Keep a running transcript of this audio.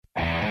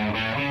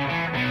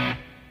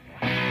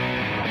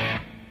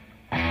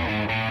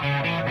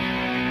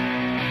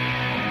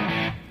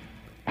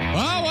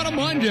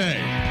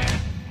Monday.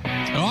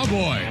 Oh,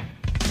 boy.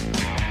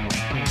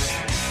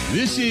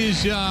 This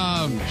is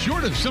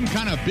short of some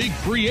kind of big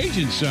free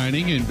agent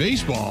signing in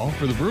baseball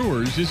for the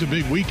Brewers. This is a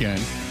big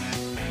weekend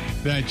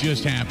that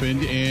just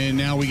happened, and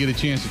now we get a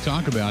chance to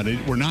talk about it.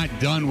 We're not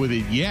done with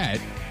it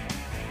yet.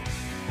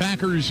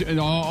 Packers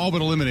all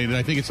but eliminated.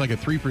 I think it's like a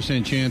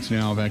 3% chance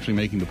now of actually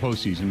making the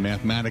postseason.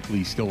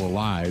 Mathematically still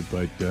alive,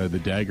 but the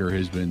dagger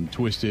has been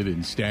twisted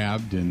and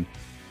stabbed, and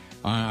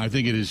I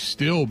think it is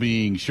still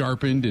being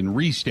sharpened and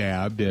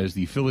re-stabbed as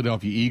the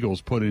Philadelphia Eagles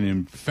put an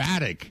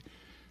emphatic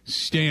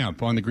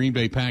stamp on the Green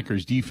Bay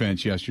Packers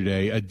defense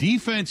yesterday. A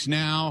defense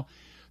now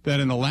that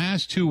in the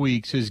last 2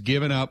 weeks has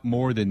given up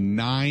more than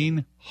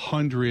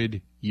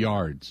 900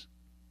 yards.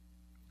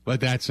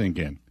 Let that sink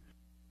in.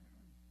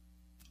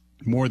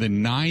 More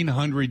than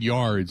 900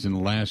 yards in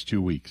the last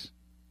 2 weeks.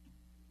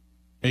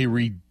 A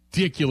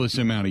ridiculous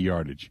amount of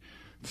yardage.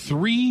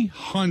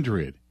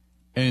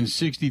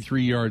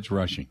 363 yards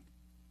rushing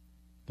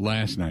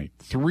last night.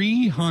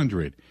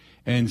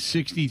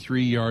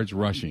 363 yards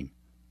rushing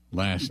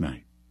last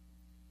night.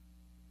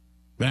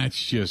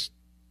 That's just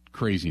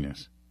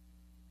craziness.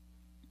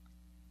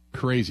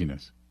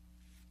 Craziness.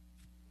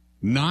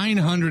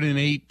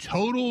 908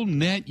 total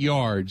net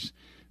yards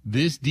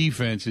this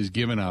defense has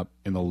given up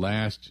in the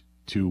last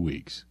 2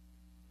 weeks.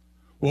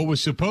 What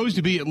was supposed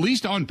to be, at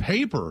least on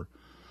paper,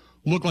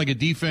 looked like a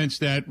defense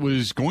that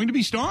was going to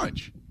be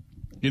staunch.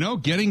 You know,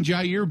 getting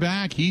Jair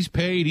back, he's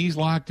paid, he's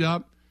locked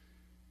up.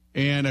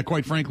 And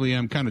quite frankly,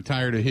 I'm kind of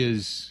tired of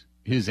his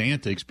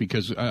antics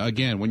because,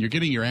 again, when you're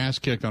getting your ass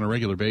kicked on a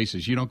regular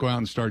basis, you don't go out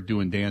and start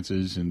doing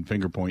dances and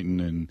finger pointing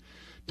and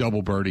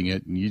double birding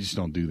it, and you just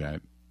don't do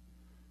that.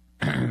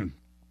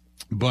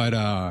 But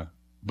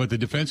the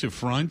defensive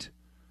front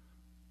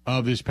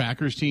of this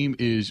Packers team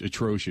is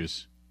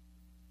atrocious.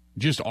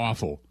 Just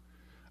awful.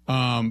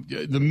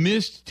 The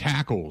missed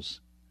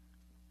tackles.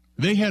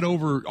 They had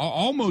over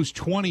almost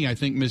 20, I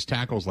think, missed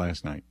tackles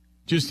last night.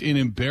 Just an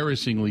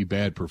embarrassingly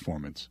bad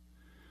performance.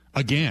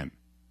 Again,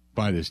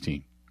 by this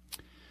team.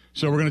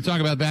 So we're going to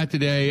talk about that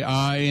today.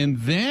 And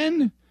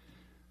then,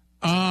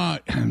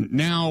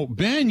 now,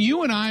 Ben,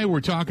 you and I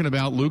were talking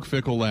about Luke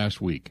Fickell last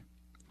week.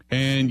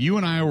 And you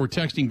and I were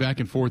texting back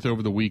and forth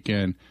over the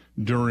weekend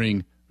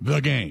during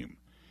the game.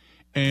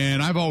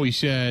 And I've always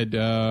said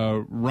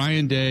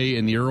Ryan Day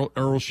and the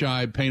Earl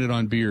Scheib painted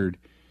on beard.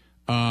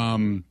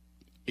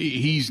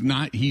 He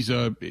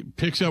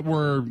picks up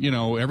where, you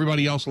know,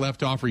 everybody else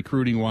left off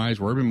recruiting wise,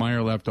 where Urban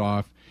Meyer left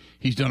off.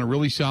 He's done a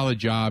really solid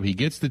job. He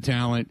gets the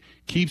talent,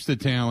 keeps the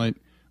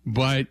talent,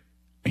 but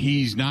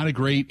he's not a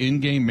great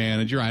in-game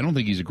manager. I don't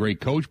think he's a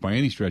great coach by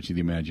any stretch of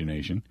the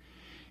imagination.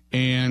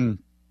 And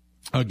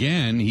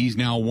again, he's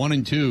now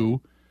 1-2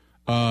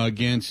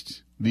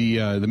 against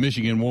the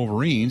Michigan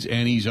Wolverines,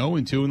 and he's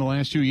 0-2 in the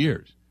last 2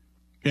 years.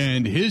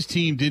 And his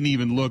team didn't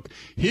even look.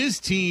 His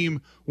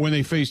team, when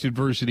they faced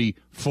adversity,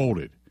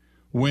 folded.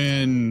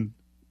 When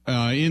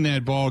in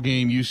that ball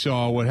game you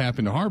saw what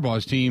happened to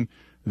Harbaugh's team,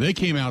 they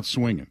came out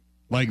swinging.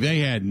 Like they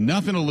had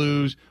nothing to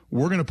lose.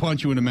 We're going to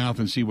punch you in the mouth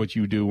and see what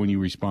you do when you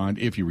respond,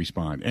 if you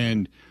respond.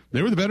 And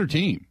they were the better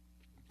team.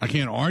 I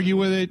can't argue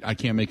with it. I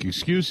can't make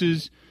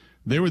excuses.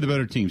 They were the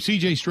better team.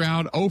 C.J.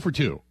 Stroud, 0 for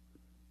 2.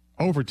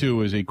 0 for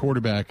 2 as a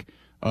quarterback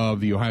of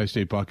the Ohio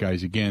State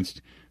Buckeyes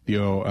against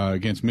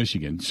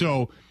Michigan.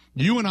 So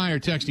you and I are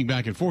texting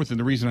back and forth, and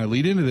the reason I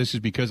lead into this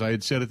is because I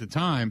had said at the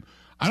time,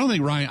 I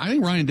think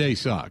Ryan Day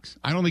sucks.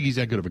 I don't think he's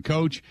that good of a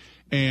coach,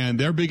 and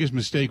their biggest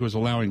mistake was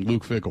allowing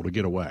Luke Fickell to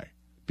get away.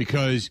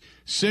 Because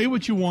say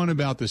what you want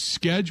about the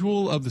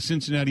schedule of the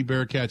Cincinnati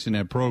Bearcats in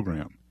that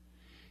program,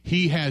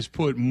 he has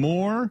put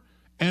more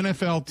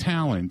NFL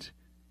talent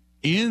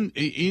in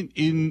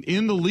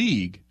the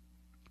league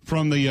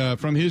from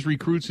his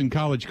recruits in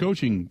college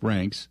coaching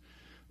ranks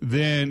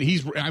than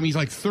he's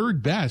like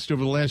third best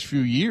over the last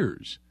few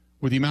years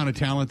with the amount of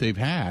talent they've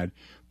had.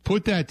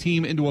 Put that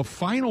team into a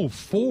Final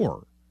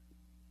Four.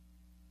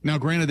 Now,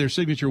 granted, their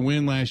signature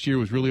win last year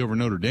was really over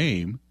Notre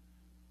Dame,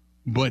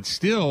 but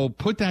still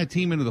put that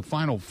team into the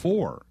Final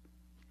Four.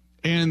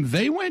 And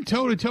they went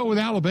toe-to-toe with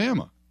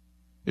Alabama.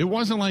 It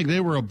wasn't like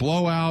they were a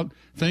blowout,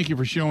 thank you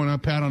for showing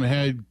up, pat on the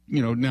head,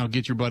 you know, now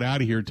get your butt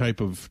out of here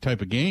type of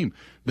game.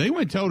 They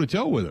went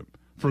toe-to-toe with them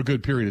for a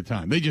good period of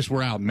time. They just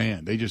were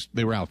outmanned.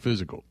 They were out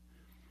physical.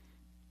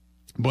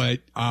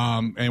 But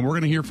and we're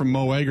going to hear from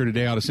Mo Egger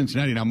today out of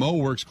Cincinnati. Now, Mo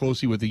works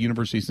closely with the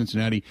University of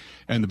Cincinnati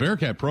and the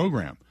Bearcat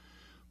program.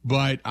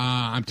 But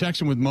I'm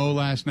texting with Mo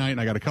last night, and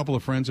I got a couple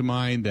of friends of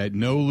mine that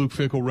know Luke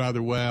Fickell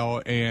rather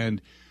well,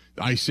 and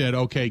I said,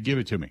 okay, give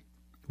it to me.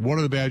 What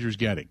are the Badgers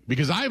getting?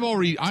 Because I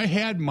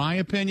had my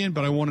opinion,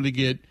 but I wanted to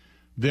get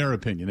their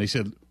opinion. They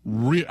said,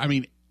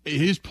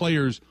 his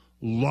players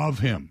love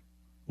him.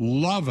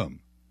 Love him.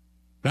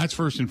 That's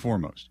first and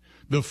foremost.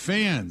 The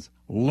fans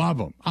love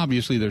him.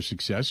 Obviously, their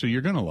success, so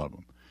you're going to love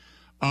him.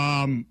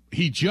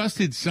 He just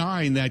had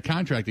signed that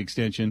contract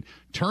extension,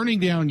 turning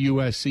down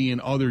USC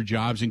and other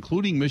jobs,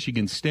 including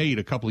Michigan State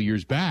a couple of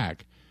years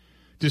back,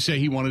 to say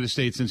he wanted to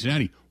stay at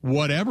Cincinnati.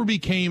 Whatever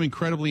became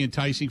incredibly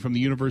enticing from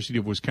the University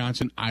of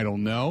Wisconsin, I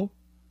don't know.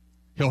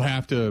 he'll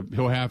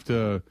have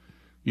to,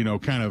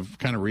 kind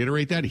of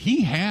reiterate that.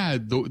 He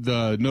had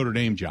the Notre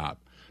Dame job.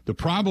 The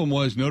problem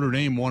was Notre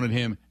Dame wanted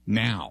him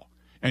now,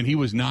 and he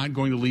was not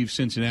going to leave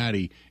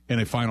Cincinnati in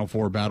a Final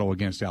Four battle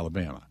against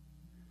Alabama.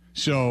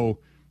 So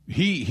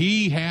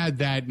he had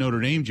that Notre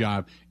Dame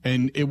job,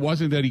 and it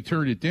wasn't that he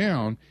turned it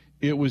down.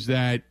 It was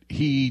that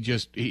he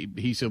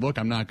said, "Look,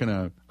 I'm not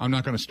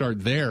gonna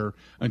start there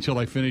until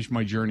I finish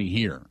my journey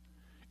here,"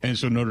 and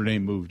so Notre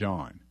Dame moved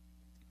on.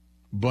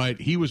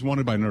 But he was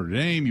wanted by Notre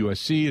Dame,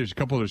 USC. There's a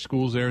couple other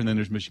schools there, and then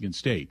there's Michigan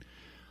State.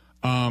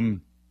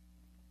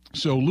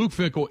 So Luke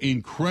Fickell,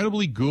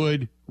 incredibly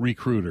good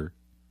recruiter,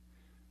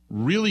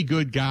 really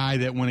good guy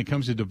that when it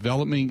comes to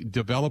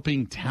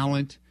developing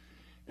talent,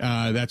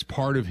 that's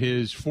part of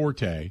his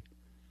forte.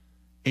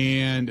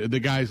 And the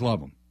guys love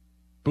him.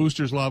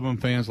 Boosters love him.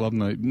 Fans love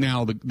him.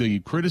 Now, the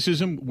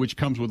criticism, which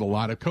comes with a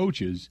lot of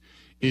coaches,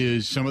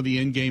 is some of the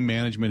in-game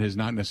management has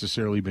not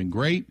necessarily been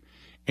great.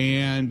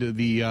 And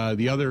the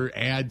other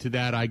add to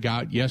that I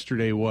got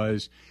yesterday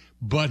was,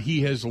 but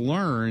he has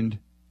learned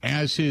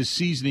as his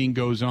seasoning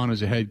goes on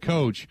as a head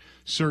coach,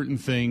 certain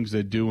things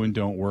that do and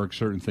don't work,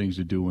 certain things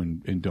that do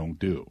and don't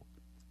do.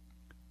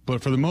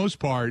 But for the most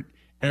part,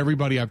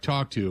 everybody I've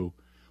talked to,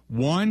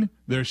 one,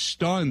 they're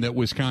stunned that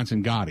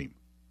Wisconsin got him.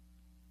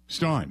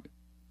 Stunned.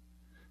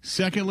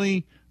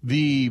 Secondly,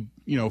 the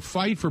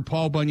fight for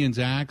Paul Bunyan's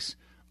axe,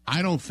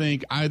 I don't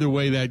think either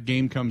way that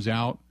game comes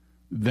out,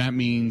 that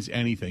means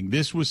anything.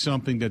 This was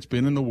something that's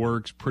been in the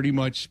works pretty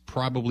much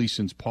probably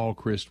since Paul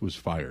Chryst was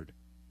fired.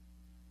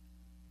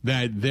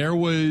 That there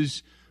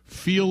was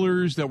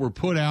feelers that were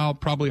put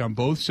out probably on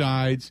both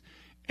sides,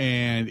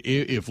 and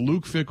if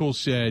Luke Fickell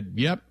said,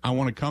 yep, I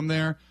want to come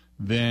there,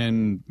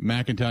 then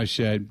McIntosh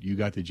said, you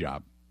got the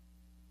job.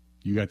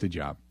 You got the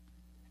job.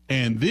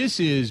 And this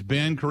is,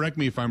 Ben, correct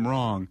me if I'm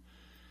wrong,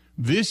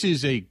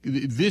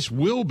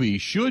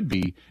 should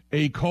be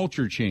a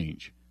culture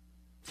change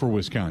for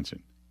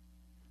Wisconsin.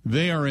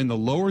 They are in the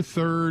lower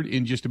third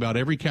in just about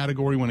every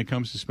category when it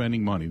comes to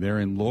spending money. They're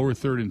in lower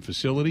third in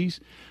facilities.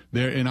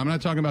 And I'm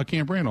not talking about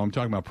Camp Randall. I'm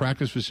talking about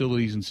practice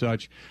facilities and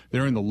such.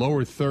 They're in the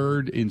lower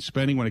third in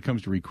spending when it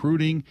comes to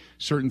recruiting,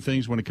 certain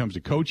things when it comes to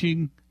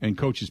coaching and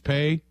coaches'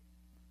 pay.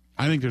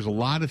 I think there's a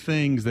lot of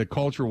things that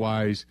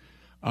culture-wise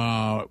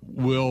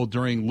will,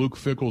 during Luke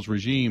Fickell's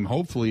regime,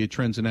 hopefully it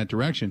trends in that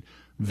direction,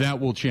 that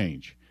will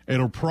change.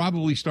 It'll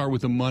probably start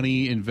with the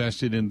money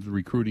invested in the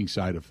recruiting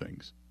side of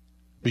things,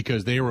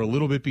 because they were a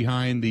little bit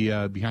behind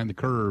the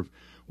curve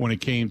when it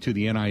came to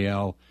the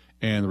NIL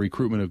and the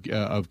recruitment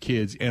of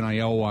kids,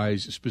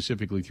 NIL-wise,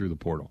 specifically through the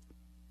portal.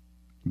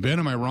 Ben,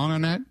 am I wrong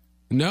on that?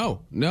 No.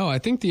 I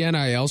think the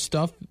NIL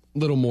stuff, a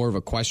little more of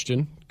a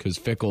question, because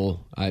Fickell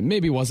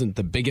maybe wasn't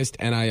the biggest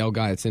NIL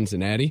guy at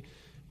Cincinnati,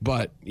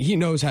 but he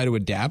knows how to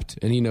adapt,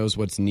 and he knows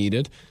what's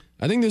needed.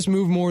 I think this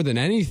move, more than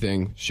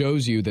anything,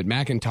 shows you that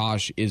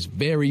McIntosh is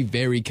very,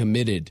 very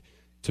committed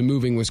to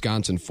moving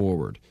Wisconsin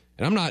forward.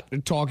 And I'm not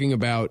talking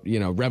about,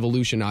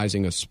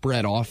 revolutionizing a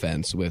spread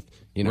offense with,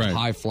 right,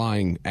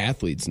 high-flying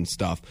athletes and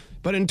stuff,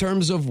 but in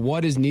terms of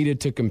what is needed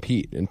to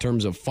compete, in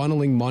terms of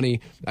funneling money,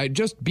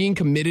 just being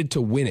committed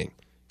to winning.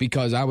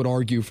 Because I would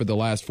argue for the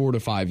last 4 to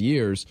 5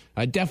 years,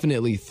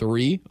 definitely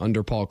 3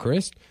 under Paul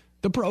Chryst,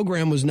 the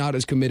program was not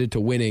as committed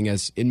to winning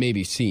as it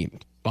maybe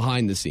seemed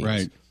behind the scenes.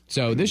 Right.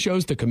 So this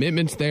shows the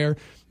commitment's there.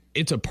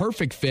 It's a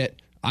perfect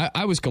fit.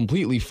 I was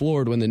completely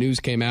floored when the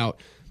news came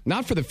out,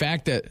 not for the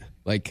fact that,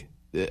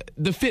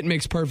 the fit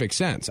makes perfect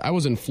sense. I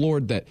wasn't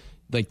floored that,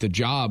 the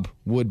job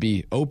would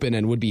be open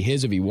and would be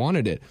his if he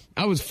wanted it.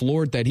 I was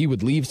floored that he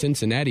would leave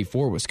Cincinnati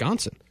for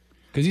Wisconsin,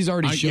 because he's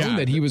already shown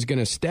that he was going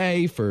to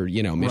stay for,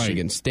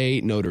 Michigan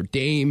State, Notre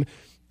Dame.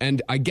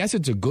 And I guess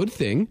it's a good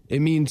thing. It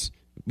means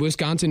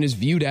Wisconsin is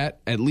viewed at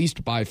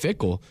least by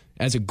Fickell,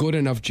 as a good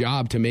enough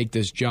job to make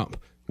this jump,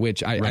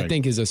 which I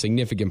think is a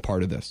significant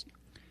part of this.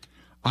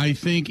 I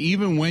think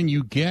even when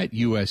you get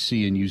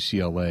USC and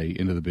UCLA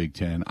into the Big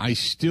Ten, I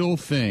still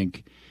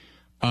think,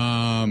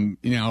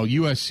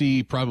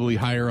 USC probably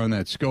higher on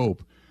that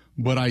scope,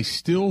 but I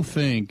still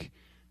think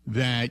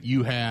that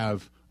you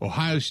have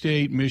Ohio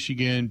State,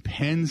 Michigan,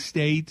 Penn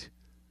State,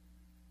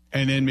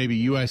 and then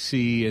maybe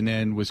USC and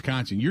then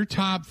Wisconsin. Your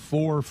top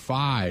 4 or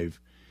 5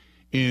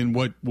 in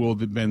what will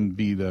then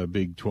be the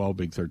Big 12,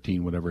 Big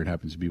 13, whatever it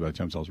happens to be by the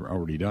time it's all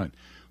already done.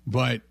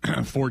 But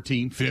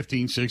 14,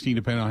 15, 16,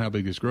 depending on how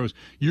big this grows,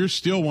 you're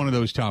still one of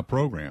those top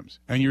programs.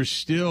 And you're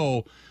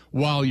still,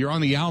 while you're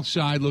on the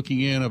outside looking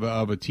in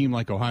of a team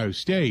like Ohio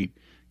State,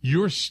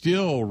 you're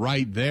still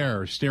right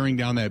there staring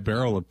down that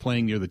barrel of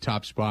playing near the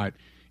top spot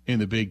in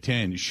the Big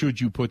Ten, should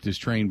you put this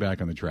train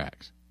back on the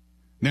tracks.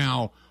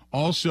 Now,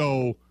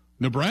 also,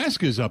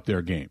 Nebraska's up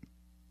their game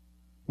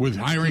with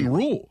hiring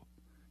Rule.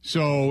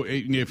 So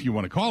if you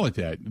want to call it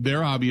that,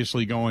 they're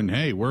obviously going,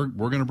 hey, we're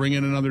going to bring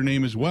in another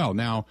name as well.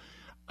 Now,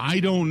 I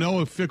don't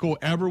know if Fickell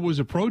ever was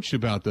approached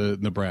about the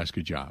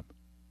Nebraska job.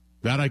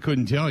 That I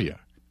couldn't tell you.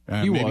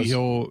 Maybe was.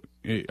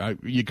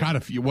 You got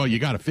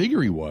to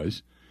figure he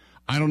was.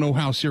 I don't know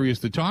how serious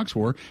the talks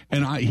were.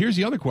 And here's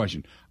the other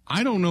question.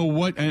 I don't know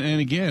what,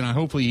 and again,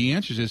 hopefully he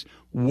answers this,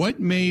 what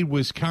made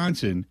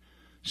Wisconsin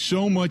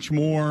so much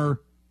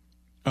more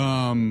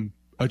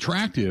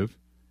attractive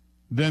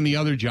than the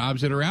other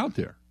jobs that are out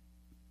there,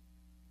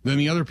 than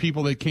the other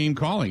people that came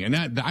calling. And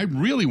that I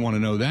really want to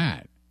know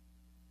that.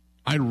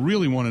 I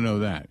really want to know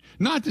that.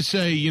 Not to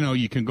say,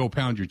 you can go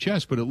pound your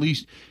chest, but at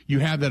least you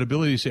have that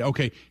ability to say,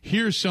 okay,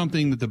 here's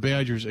something that the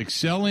Badgers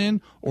excel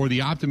in, or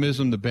the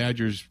optimism the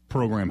Badgers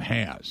program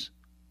has.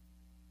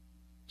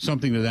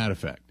 Something to that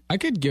effect. I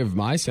could give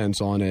my sense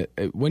on it.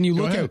 When you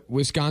look at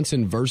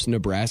Wisconsin versus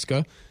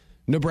Nebraska,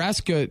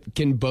 Nebraska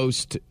can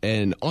boast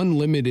an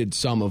unlimited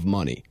sum of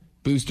money.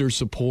 Booster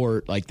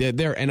support, like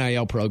their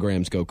NIL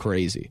programs go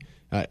crazy.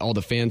 All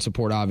the fan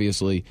support,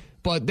 obviously.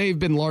 But they've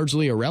been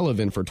largely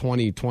irrelevant for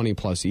 20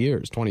 plus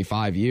years,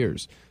 25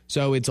 years.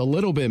 So it's a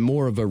little bit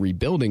more of a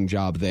rebuilding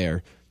job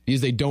there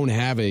because they don't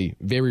have a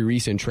very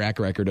recent track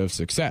record of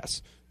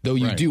success, though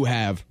you do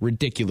have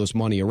ridiculous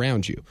money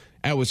around you.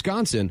 At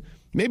Wisconsin,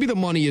 maybe the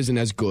money isn't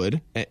as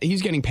good.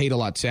 He's getting paid a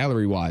lot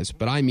salary-wise,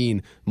 but I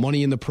mean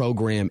money in the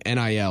program,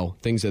 NIL,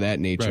 things of that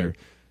nature. Right.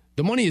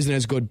 The money isn't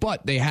as good,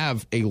 but they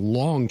have a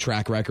long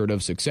track record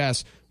of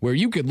success where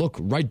you could look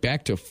right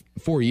back to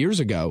 4 years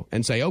ago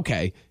and say,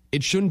 okay,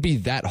 it shouldn't be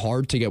that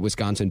hard to get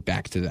Wisconsin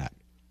back to that.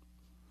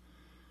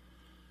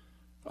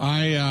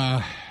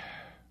 I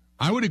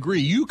would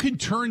agree. You can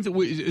turn,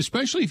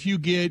 especially if you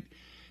get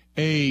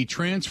a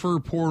transfer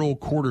portal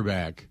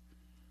quarterback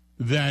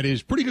that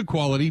is pretty good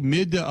quality,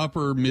 mid to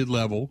upper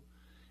mid-level,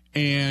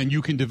 and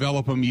you can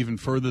develop him even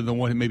further than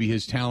what maybe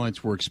his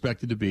talents were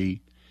expected to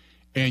be,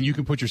 and you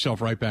can put yourself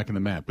right back in the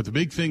map. But the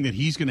big thing that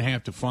he's going to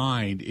have to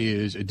find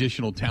is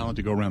additional talent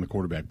to go around the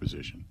quarterback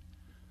position.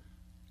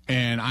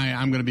 And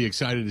I'm going to be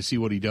excited to see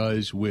what he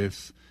does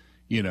with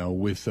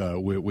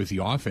the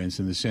offense,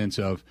 in the sense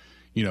of,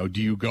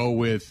 do you go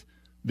with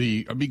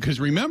because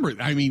remember,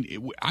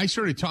 I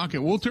started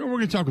talking. We're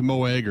going to talk with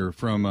Mo Egger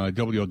from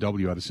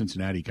WLW out of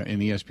Cincinnati in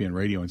ESPN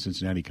Radio in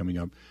Cincinnati coming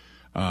up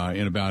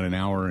in about an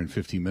hour and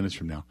 15 minutes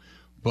from now.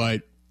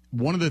 But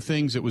one of the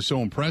things that was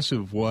so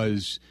impressive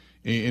was,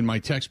 in my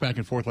text back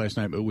and forth last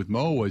night with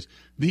Mo, was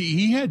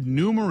he had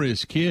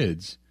numerous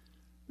kids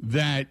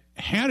that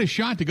had a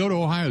shot to go to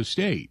Ohio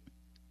State,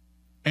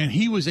 and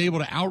he was able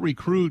to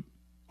out-recruit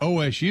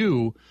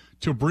OSU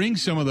to bring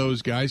some of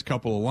those guys,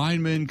 couple of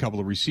linemen, couple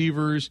of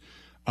receivers.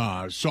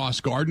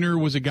 Sauce Gardner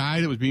was a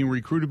guy that was being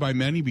recruited by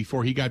many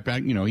before he got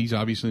back. He's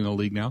obviously in the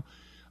league now.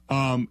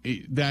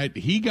 That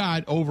he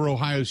got over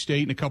Ohio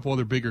State and a couple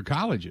other bigger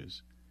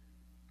colleges.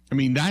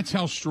 That's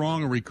how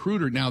strong a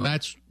recruiter. Now,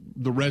 that's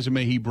the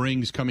resume he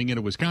brings coming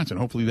into Wisconsin.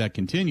 Hopefully that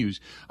continues.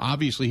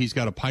 Obviously, he's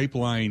got a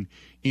pipeline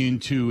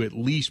into at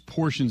least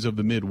portions of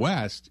the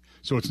Midwest,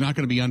 so it's not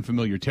going to be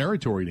unfamiliar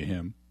territory to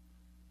him.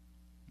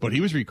 But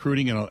he was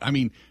recruiting,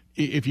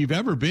 if you've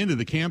ever been to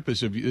the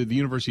campus of the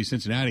University of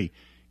Cincinnati,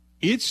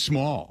 it's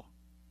small.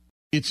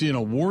 It's in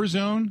a war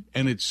zone,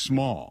 and it's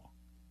small.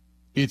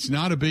 It's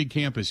not a big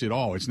campus at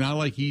all. It's not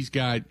like he's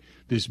got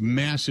this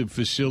massive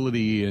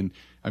facility, and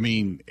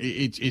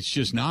it's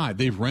just not.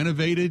 They've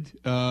renovated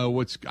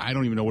I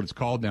don't even know what it's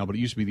called now, but it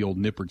used to be the old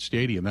Nippert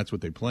Stadium. That's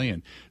what they play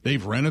in.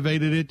 They've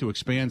renovated it to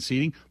expand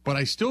seating, but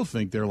I still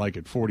think they're like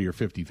at 40 or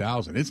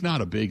 50,000. It's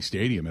not a big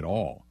stadium at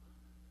all.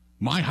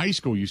 My high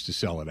school used to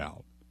sell it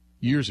out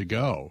years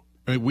ago.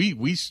 We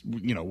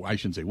I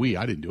shouldn't say we.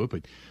 I didn't do it,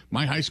 but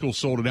my high school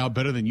sold it out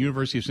better than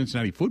University of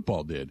Cincinnati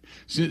football did.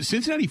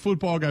 Cincinnati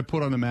football got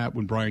put on the map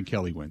when Brian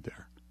Kelly went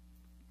there.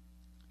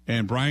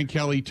 And Brian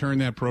Kelly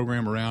turned that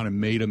program around and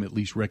made them at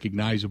least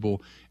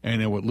recognizable. And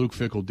then what Luke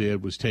Fickell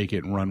did was take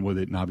it and run with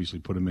it, and obviously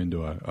put him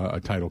into a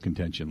title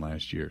contention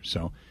last year.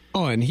 So,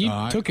 and he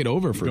took it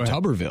over for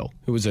Tuberville,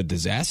 who was a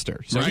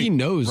disaster. So he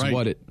knows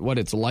what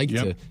it's like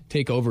to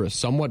take over a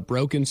somewhat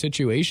broken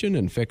situation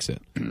and fix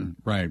it.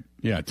 Right.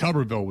 Yeah,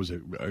 Tuberville was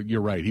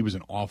you're right. He was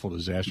an awful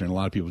disaster, and a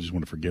lot of people just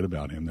want to forget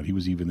about him, that he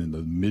was even in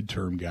the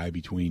midterm guy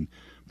between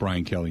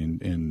Brian Kelly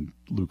and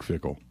Luke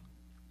Fickell.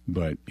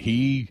 But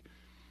he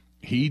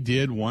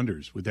did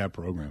wonders with that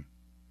program.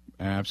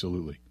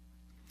 Absolutely.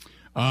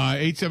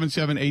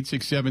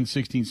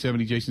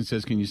 877-867-1670. Jason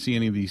says, can you see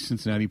any of these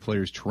Cincinnati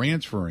players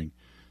transferring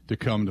to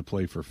come to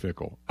play for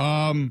Fickell?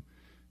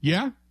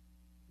 Yeah.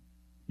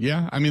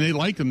 They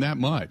liked him that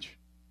much.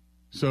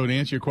 So to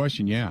answer your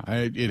question,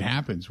 it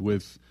happens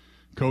with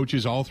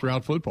coaches all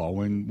throughout football.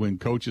 When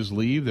coaches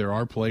leave, there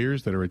are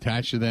players that are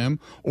attached to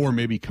them, or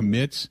maybe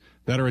commits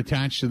that are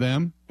attached to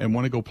them and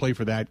want to go play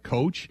for that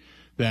coach,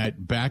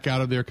 that back out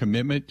of their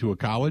commitment to a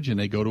college and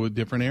they go to a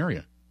different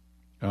area.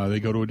 They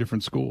go to a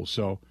different school.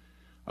 So,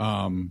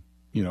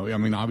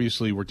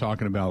 obviously we're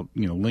talking about,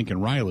 Lincoln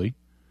Riley.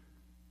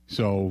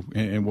 So,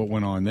 and what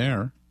went on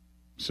there.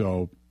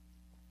 So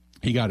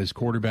he got his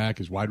quarterback,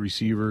 his wide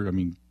receiver.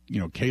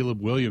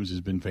 Caleb Williams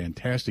has been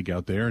fantastic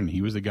out there, and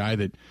he was the guy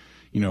that,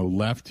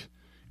 left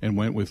and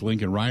went with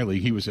Lincoln Riley.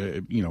 He was,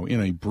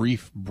 in a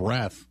brief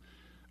breath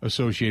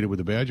associated with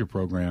the Badger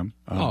program.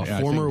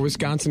 Former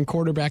Wisconsin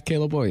quarterback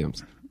Caleb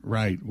Williams.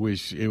 Right,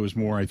 which it was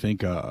more, I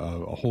think,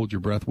 a hold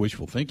your breath,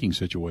 wishful thinking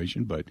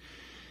situation. But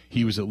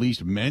he was at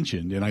least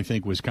mentioned, and I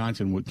think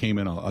Wisconsin came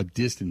in a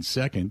distant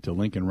second to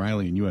Lincoln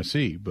Riley and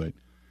USC. But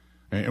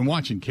and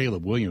watching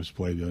Caleb Williams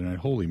play the other night,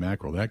 holy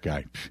mackerel, that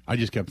guy! I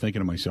just kept thinking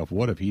to myself,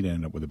 what if he'd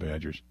end up with the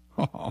Badgers?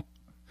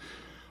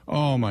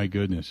 Oh my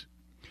goodness.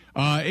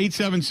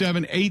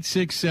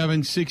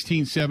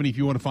 877-867-1670. If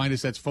you want to find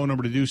us, that's phone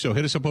number to do so.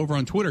 Hit us up over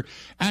on Twitter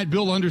at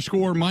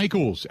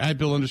Bill_Michaels, at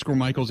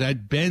Bill_Michaels,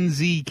 at Ben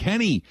Z.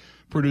 Kenny,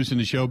 producing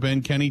the show.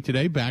 Ben Kenny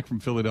today, back from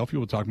Philadelphia.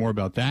 We'll talk more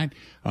about that.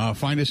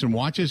 Find us and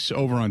watch us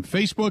over on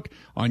Facebook,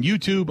 on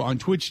YouTube, on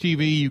Twitch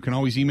TV. You can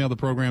always email the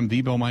program,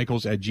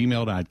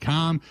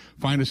 thebillmichaels@gmail.com.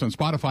 Find us on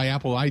Spotify,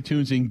 Apple,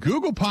 iTunes, and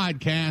Google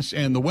Podcasts.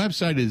 And the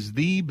website is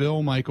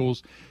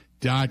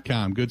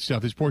thebillmichaels.com. Good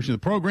stuff. This portion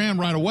of the program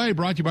right away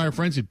brought to you by our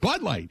friends at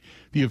Bud Light,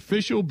 the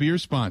official beer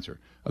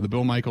sponsor of the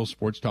Bill Michaels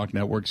Sports Talk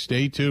Network.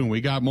 Stay tuned.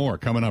 We got more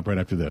coming up right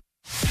after this.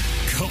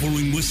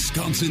 Covering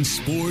Wisconsin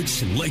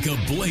sports like a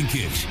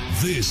blanket,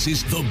 this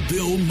is the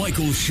Bill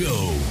Michaels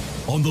Show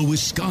on the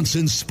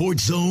Wisconsin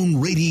Sports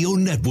Zone Radio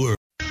Network.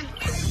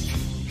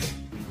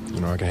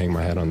 You know, I can hang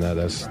my hat on that.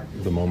 That's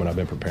the moment I've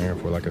been preparing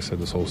for. Like I said,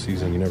 this whole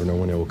season, you never know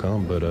when it will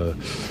come. But,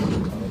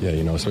 yeah,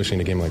 you know, especially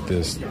in a game like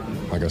this,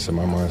 like I said,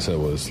 my mindset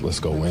was, let's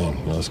go win.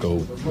 You know, let's go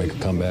make a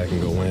comeback and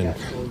go win.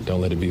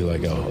 Don't let it be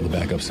like, oh, the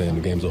backup saying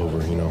the game's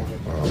over, you know.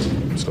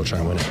 Let's go try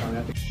and win it.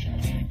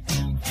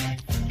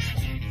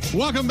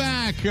 Welcome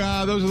back.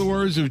 Those are the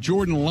words of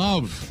Jordan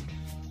Love.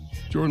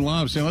 Jordan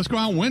Love saying, let's go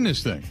out and win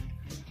this thing.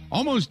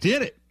 Almost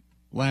did it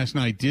last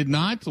night. Did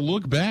not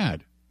look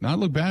bad. Not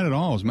look bad at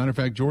all. As a matter of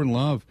fact, Jordan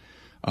Love,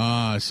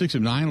 6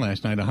 of 9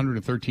 last night,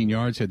 113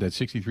 yards, had that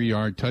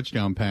 63-yard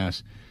touchdown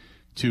pass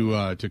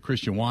to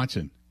Christian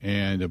Watson.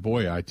 And,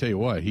 boy, I tell you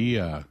what, he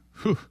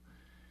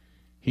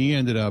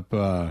ended up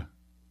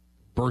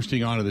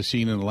bursting onto the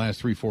scene in the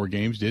last 3-4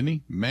 games, didn't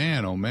he?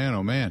 Man, oh, man,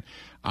 oh, man.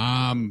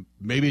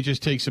 Maybe it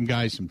just takes some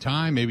guys some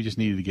time. Maybe just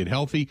needed to get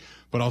healthy.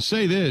 But I'll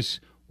say this.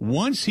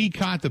 Once he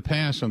caught the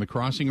pass on the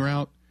crossing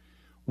route,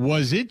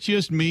 was it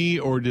just me,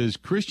 or does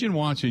Christian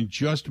Watson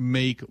just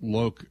make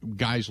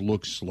guys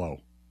look slow?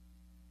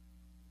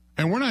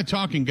 And we're not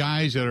talking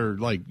guys that are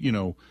like, you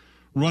know,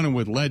 running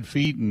with lead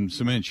feet and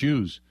cement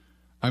shoes.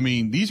 I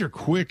mean, these are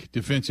quick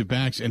defensive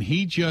backs, and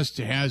he just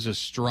has a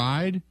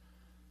stride.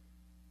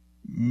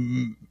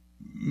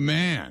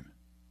 Man.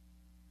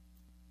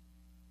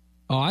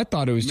 Oh, I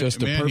thought it was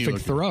just a perfect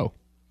throw.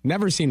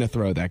 Never seen a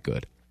throw that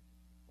good.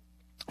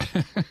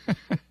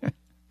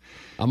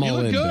 I'm all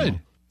in. He looked good.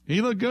 Bill. He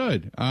looked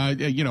good.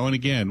 You know, and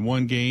again,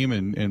 one game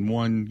and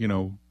one, you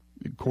know,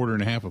 quarter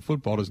and a half of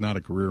football does not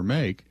a career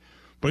make,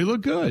 but he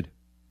looked good.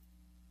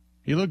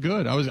 He looked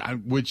good.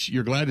 Which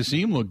you're glad to see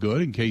him look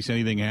good in case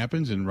anything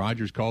happens and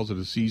Rodgers calls it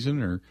a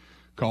season or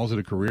calls it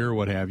a career or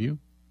what have you.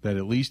 That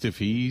at least if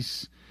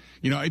he's,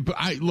 you know,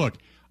 I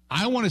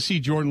want to see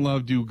Jordan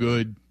Love do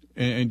good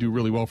and do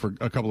really well for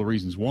a couple of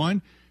reasons.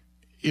 One,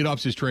 it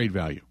ups his trade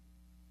value,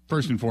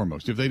 first and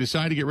foremost. If they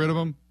decide to get rid of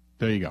him,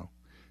 there you go.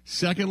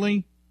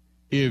 Secondly,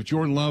 if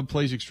Jordan Love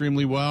plays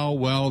extremely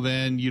well,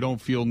 then you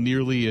don't feel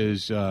nearly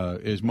as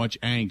much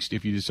angst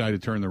if you decide to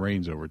turn the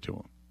reins over to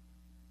him.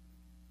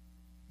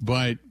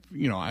 But,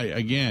 you know,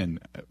 again,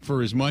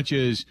 for as much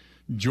as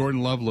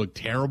Jordan Love looked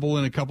terrible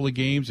in a couple of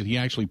games that he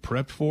actually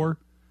prepped for,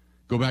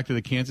 go back to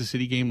the Kansas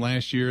City game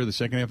last year, the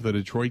second half of the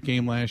Detroit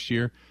game last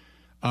year,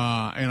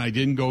 and I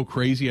didn't go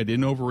crazy. I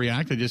didn't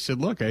overreact. I just said,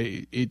 look,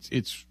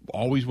 it's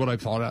always what I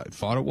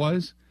thought it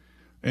was.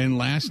 And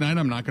last night,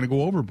 I'm not going to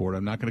go overboard.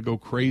 I'm not going to go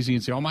crazy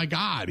and say, oh, my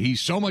God, he's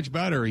so much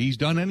better. He's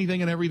done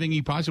anything and everything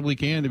he possibly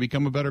can to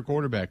become a better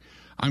quarterback.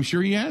 I'm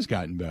sure he has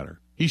gotten better.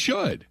 He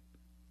should.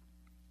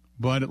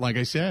 But like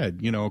I said,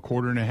 you know, a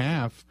quarter and a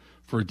half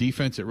for a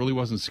defense that really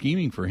wasn't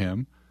scheming for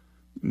him.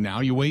 Now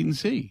you wait and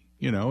see.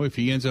 You know, if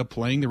he ends up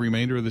playing the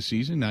remainder of the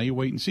season, now you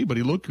wait and see. But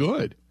he looked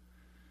good.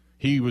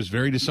 He was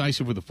very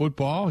decisive with the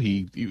football.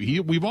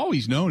 We've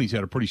always known he's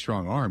had a pretty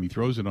strong arm. He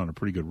throws it on a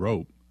pretty good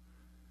rope.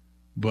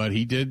 But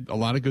he did a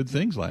lot of good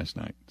things last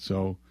night.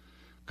 So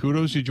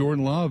kudos to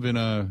Jordan Love in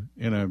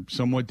a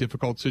somewhat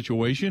difficult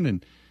situation.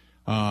 And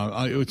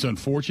it's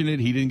unfortunate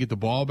he didn't get the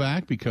ball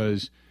back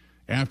because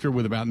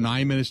with about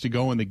 9 minutes to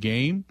go in the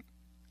game,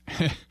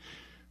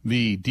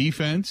 the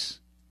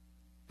defense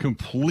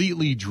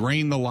completely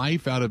drained the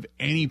life out of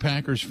any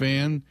Packers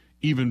fan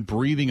even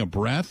breathing a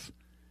breath,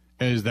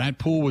 as that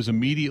pool was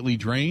immediately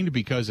drained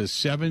because a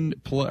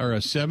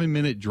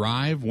 7-minute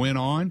drive went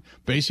on,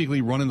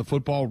 basically running the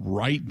football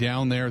right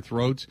down their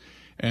throats,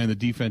 and the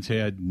defense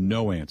had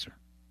no answer.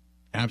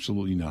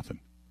 Absolutely nothing.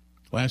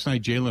 Last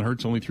night, Jalen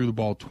Hurts only threw the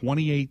ball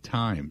 28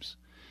 times.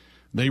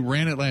 They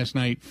ran it last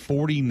night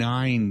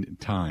 49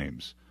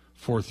 times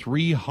for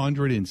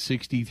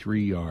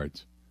 363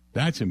 yards.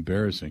 That's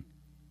embarrassing.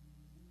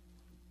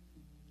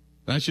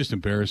 That's just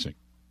embarrassing.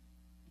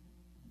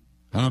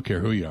 I don't care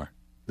who you are.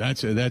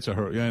 That's and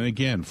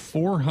again,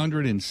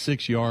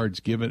 406 yards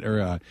given,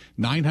 or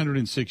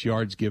 906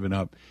 yards given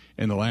up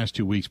in the last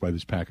 2 weeks by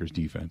this Packers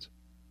defense.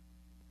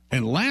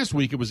 And last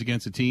week it was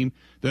against a team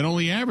that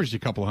only averaged a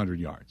couple hundred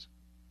yards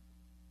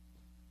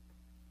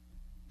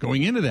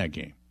going into that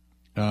game.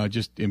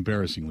 Just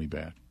embarrassingly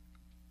bad.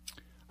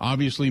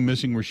 Obviously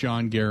missing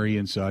Rashawn Gary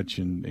and such,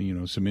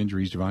 and some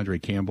injuries,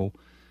 Devondre Campbell,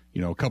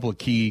 a couple of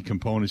key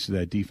components to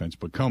that defense.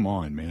 But come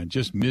on, man,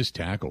 just missed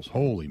tackles.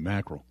 Holy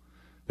mackerel.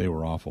 They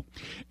were awful.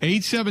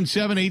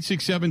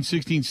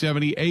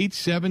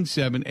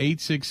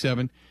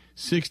 877-867-1670,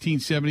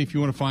 877-867-1670. If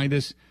you want to find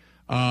us,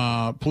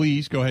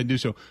 please go ahead and do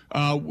so.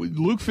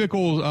 Luke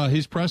Fickell,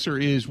 his presser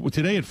is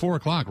today at 4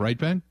 o'clock, right,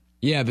 Ben?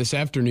 Yeah, this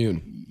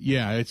afternoon.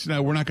 Yeah,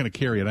 we're not going to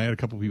carry it. I had a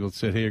couple of people that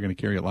said, hey, you're going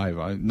to carry it live.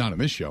 Not on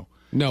this show.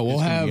 No, we'll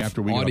have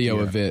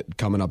audio of it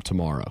coming up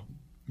tomorrow.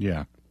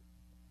 Yeah.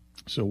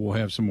 So we'll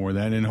have some more of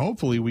that. And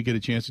hopefully we get a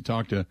chance to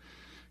talk to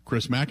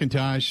Chris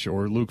McIntosh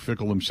or Luke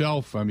Fickell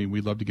himself. I mean,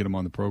 we'd love to get him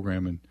on the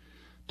program and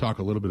talk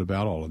a little bit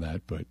about all of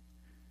that, but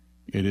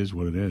it is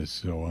what it is.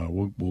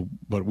 So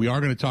but we are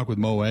going to talk with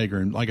Mo Egger.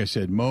 And like I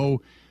said,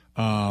 Mo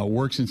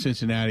works in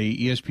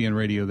Cincinnati, ESPN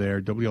Radio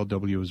there,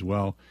 WLW as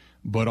well,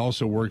 but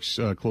also works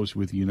closely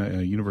with the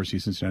University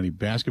of Cincinnati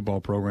basketball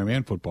program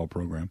and football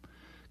program.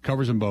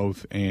 Covers them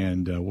both,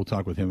 and we'll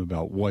talk with him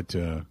about what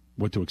to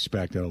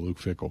expect out of Luke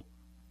Fickell.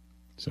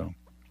 So,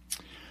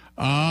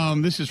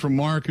 this is from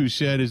Mark, who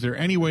said, is there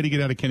any way to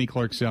get out of Kenny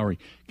Clark's salary?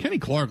 Kenny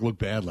Clark looked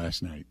bad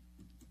last night.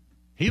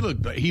 He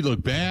looked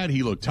bad.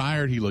 He looked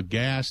tired. He looked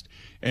gassed.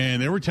 And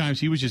there were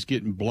times he was just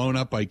getting blown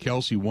up by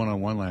Kelsey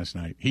one-on-one last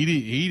night. He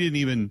didn't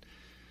even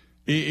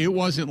 – it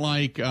wasn't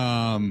like, he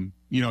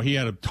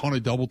had a ton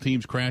of double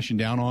teams crashing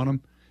down on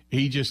him.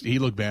 He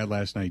looked bad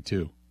last night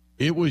too.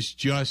 It was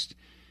just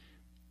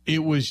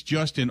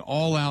an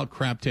all-out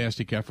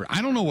craptastic effort.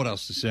 I don't know what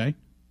else to say,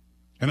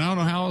 and I don't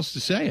know how else to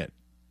say it.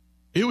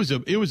 It was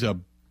a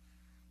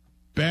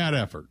bad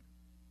effort.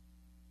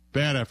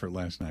 Bad effort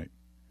last night.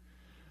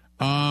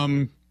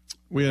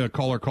 We had a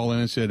caller call in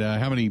and said,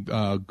 how many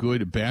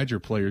good Badger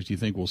players do you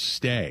think will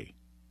stay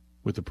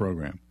with the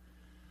program?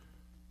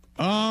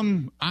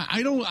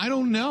 I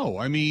don't know.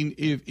 I mean,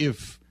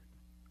 if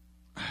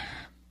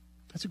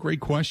that's a great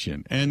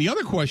question. And the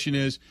other question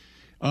is,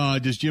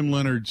 does Jim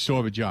Leonhard still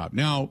have a job?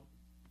 Now,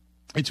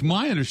 it's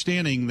my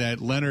understanding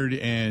that Leonhard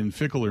and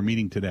Fickell are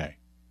meeting today.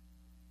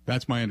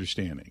 That's my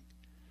understanding.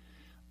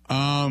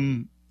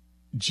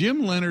 Jim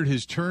Leonhard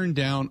has turned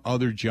down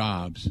other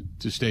jobs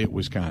to stay at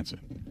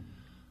Wisconsin.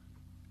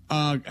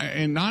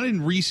 And not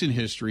in recent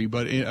history,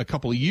 but a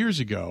couple of years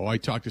ago, I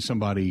talked to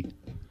somebody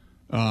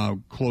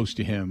close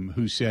to him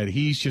who said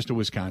he's just a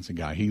Wisconsin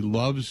guy. He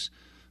loves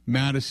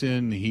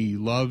Madison. He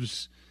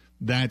loves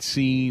that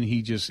scene.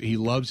 He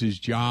loves his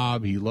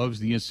job. He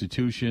loves the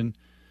institution.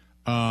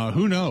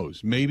 Who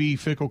knows? Maybe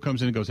Fickell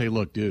comes in and goes, hey,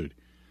 look, dude,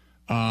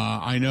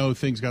 I know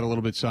things got a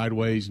little bit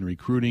sideways and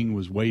recruiting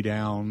was way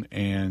down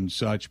and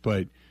such,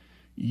 but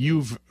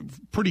you've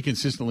pretty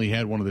consistently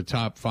had one of the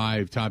top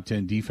 5, top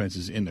 10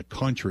 defenses in the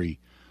country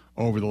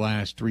over the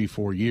last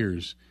 3-4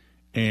 years,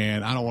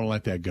 and I don't want to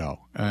let that go.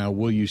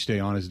 Will you stay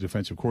on as a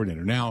defensive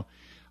coordinator? Now,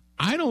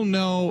 I don't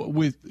know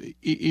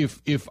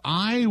if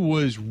I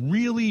was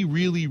really,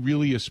 really,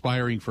 really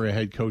aspiring for a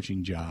head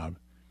coaching job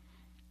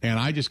and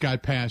I just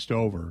got passed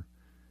over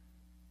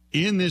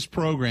in this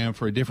program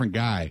for a different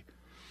guy,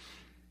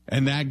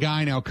 and that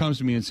guy now comes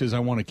to me and says, I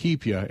want to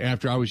keep you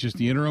after I was just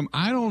the interim.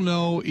 I don't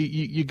know.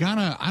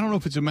 I don't know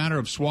if it's a matter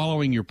of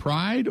swallowing your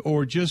pride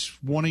or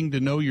just wanting to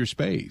know your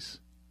space.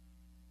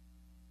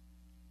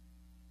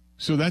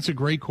 So that's a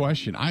great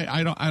question.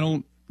 I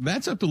don't,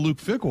 that's up to Luke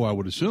Fickell, I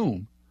would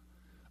assume.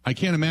 I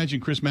can't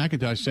imagine Chris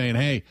McIntosh saying,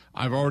 hey,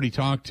 I've already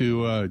talked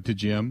to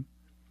Jim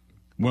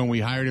when we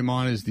hired him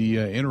on as the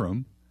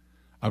interim.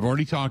 I've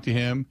already talked to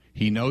him.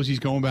 He knows he's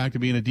going back to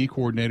being a D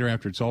coordinator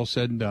after it's all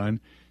said and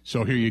done.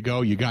 So here you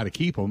go. You got to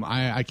keep him.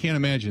 I can't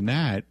imagine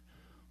that.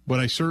 But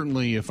I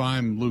certainly, if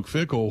I'm Luke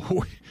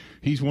Fickell,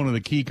 he's one of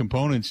the key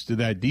components to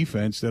that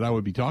defense that I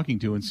would be talking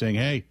to and saying,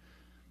 hey,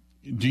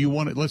 do you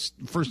want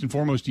to, first and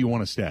foremost, do you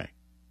want to stay?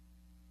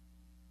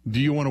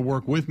 Do you want to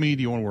work with me?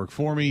 Do you want to work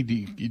for me?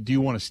 Do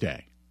you want to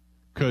stay?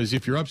 Because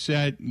if you're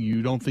upset,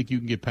 you don't think you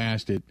can get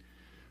past it,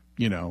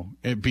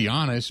 and be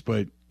honest,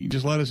 but you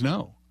just let us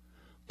know.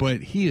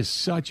 But he is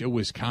such a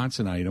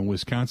Wisconsinite and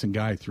Wisconsin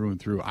guy through and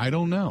through. I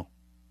don't know.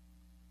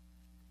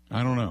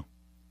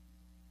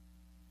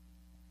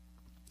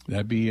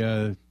 That'd be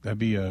a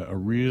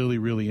really,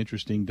 really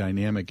interesting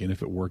dynamic, and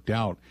if it worked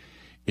out,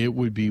 it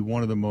would be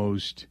one of the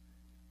most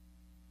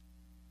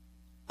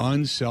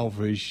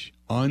unselfish,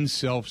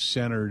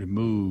 unself-centered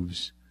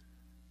moves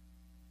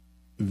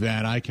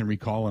that I can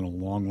recall in a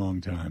long, long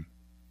time.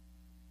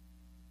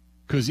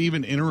 Because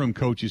even interim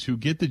coaches who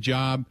get the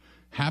job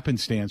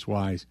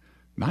happenstance-wise,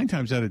 9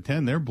 times out of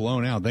 10, they're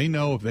blown out. They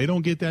know if they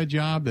don't get that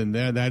job, then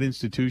that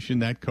institution,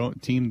 that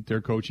team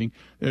they're coaching,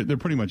 they're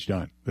pretty much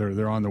done.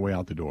 They're on their way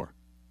out the door.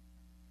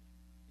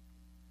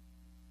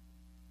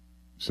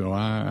 So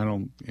I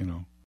don't,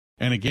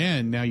 And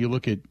again, now you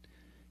look at,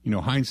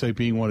 hindsight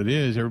being what it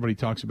is. Everybody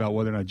talks about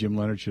whether or not Jim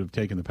Leonhard should have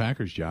taken the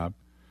Packers job.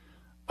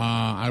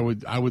 I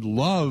would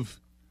love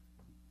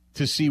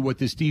to see what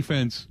this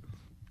defense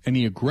and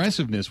the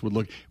aggressiveness would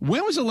look.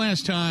 When was the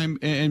last time,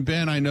 and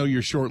Ben, I know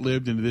you're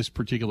short-lived into this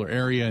particular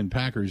area and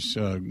Packers,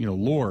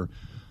 lore,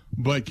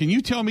 but can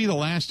you tell me the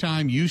last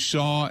time you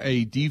saw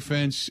a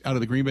defense out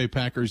of the Green Bay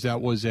Packers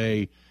that was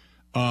we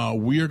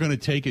are going to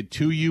take it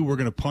to you, we're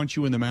going to punch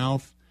you in the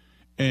mouth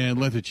and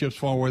let the chips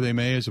fall where they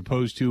may, as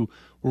opposed to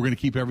we're going to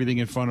keep everything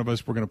in front of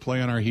us, we're going to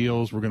play on our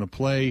heels, we're going to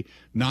play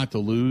not to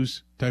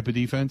lose type of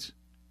defense?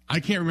 I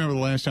can't remember the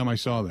last time I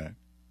saw that.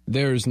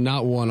 There's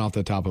not one off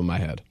the top of my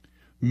head.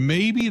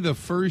 Maybe the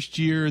first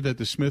year that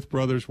the Smith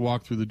brothers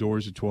walked through the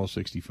doors at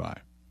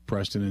 1265,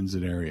 Preston and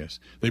Zedarius.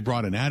 They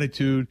brought an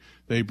attitude.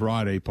 They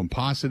brought a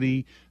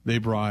pomposity. They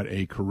brought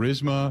a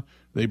charisma.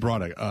 They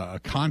brought a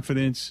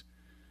confidence.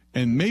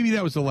 And maybe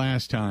that was the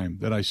last time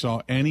that I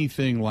saw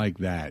anything like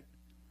that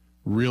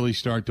really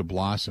start to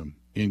blossom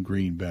in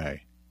Green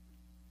Bay.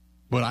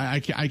 But I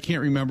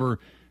can't remember,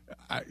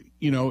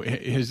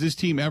 has this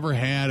team ever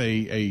had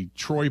a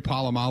Troy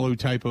Polamalu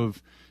type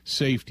of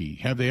safety?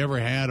 Have they ever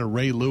had a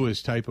Ray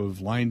Lewis type of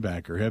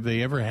linebacker? Have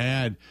they ever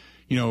had,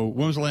 when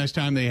was the last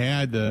time they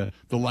had the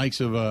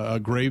likes of a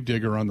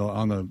Gravedigger on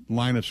the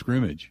line of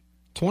scrimmage?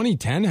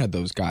 2010 had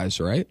those guys,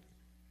 right?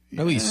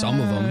 At least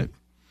some of them.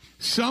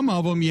 Some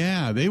of them,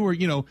 yeah. They were,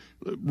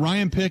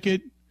 Ryan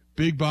Pickett,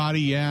 big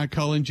body, yeah.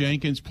 Cullen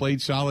Jenkins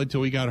played solid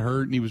till he got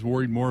hurt, and he was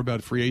worried more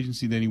about free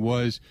agency than he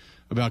was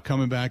about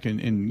coming back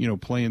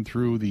and playing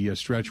through the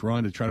stretch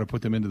run to try to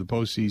put them into the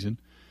postseason.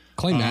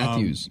 Clay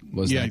Matthews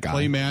was that guy. Yeah,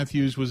 Clay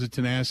Matthews was a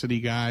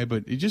tenacity guy,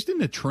 but just in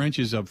the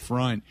trenches up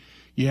front,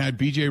 you had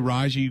B.J.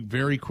 Raji,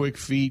 very quick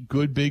feet,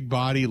 good big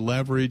body,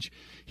 leverage.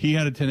 He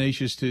had a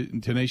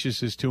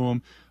tenaciousness to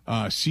him.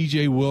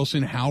 C.J.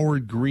 Wilson,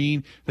 Howard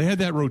Green, they had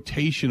that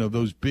rotation of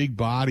those big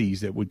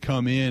bodies that would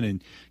come in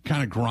and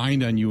kind of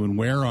grind on you and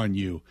wear on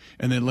you,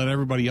 and then let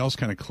everybody else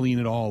kind of clean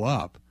it all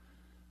up.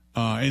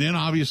 And then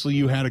obviously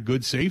you had a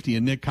good safety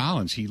in Nick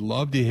Collins. He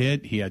loved to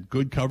hit. He had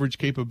good coverage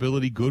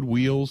capability, good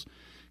wheels.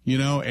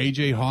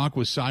 A.J. Hawk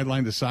was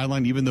sideline to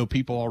sideline, even though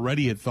people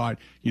already had thought,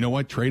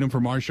 trade him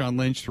for Marshawn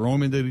Lynch, throw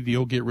him into the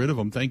deal, get rid of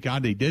him. Thank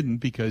God they didn't,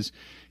 because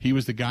he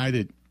was the guy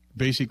that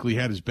basically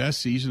had his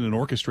best season and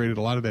orchestrated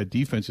a lot of that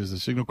defense as the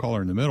signal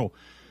caller in the middle.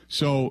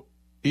 So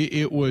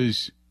it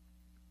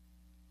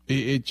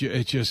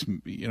just,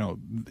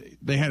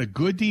 they had a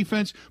good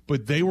defense,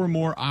 but they were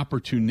more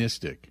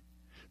opportunistic.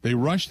 They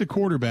rushed the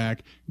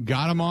quarterback,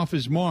 got him off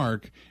his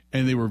mark,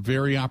 and they were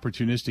very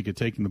opportunistic at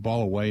taking the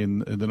ball away.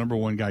 And the number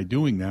one guy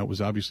doing that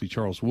was obviously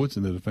Charles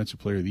Woodson, the Defensive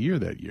Player of the Year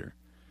that year.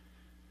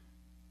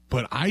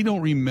 But I don't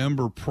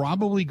remember,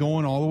 probably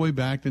going all the way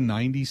back to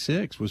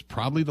 96 was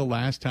probably the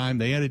last time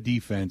they had a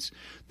defense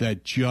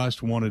that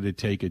just wanted to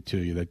take it to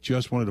you, that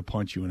just wanted to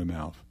punch you in the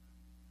mouth.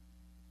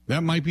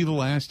 That might be the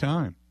last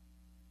time.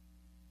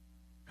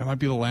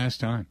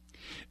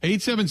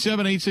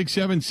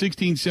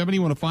 877-867-1670.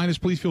 Want to find us?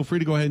 Please feel free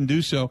to go ahead and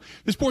do so.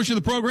 This portion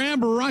of the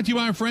program brought to you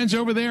by our friends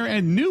over there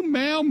at New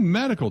Mail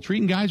Medical,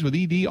 treating guys with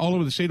ED all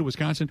over the state of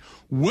Wisconsin,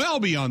 well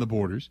beyond the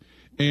borders,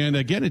 and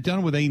getting it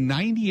done with a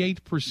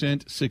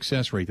 98%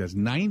 success rate. That's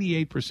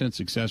 98%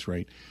 success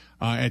rate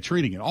at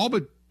treating it. All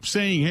but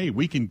saying, hey,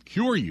 we can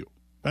cure you.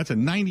 That's a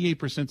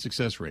 98%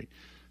 success rate.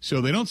 So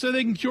they don't say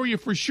they can cure you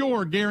for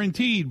sure,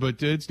 guaranteed,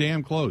 but it's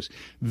damn close.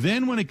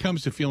 Then when it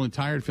comes to feeling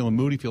tired, feeling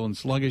moody, feeling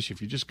sluggish,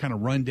 if you just kind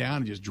of run down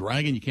and just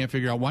dragging, you can't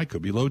figure out why,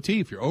 could be low T.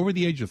 If you're over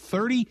the age of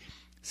 30,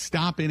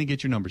 stop in and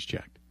get your numbers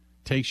checked.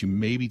 Takes you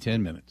maybe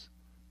 10 minutes.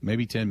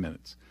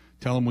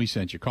 Tell them we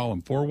sent you. Call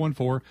them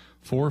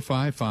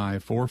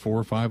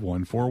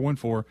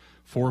 414-455-4451,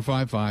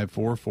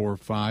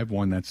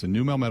 414-455-4451. That's the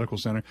New Mel Medical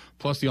Center,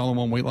 plus the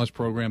all-in-one weight loss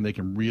program. They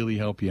can really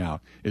help you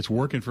out. It's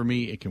working for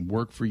me. It can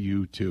work for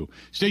you, too.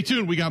 Stay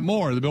tuned. We got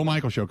more of the Bill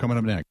Michaels Show coming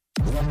up next.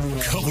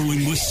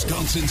 Covering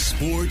Wisconsin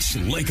sports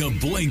like a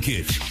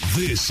blanket.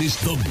 This is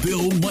the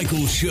Bill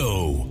Michaels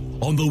Show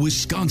on the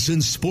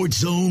Wisconsin Sports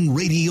Zone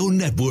Radio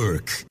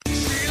Network.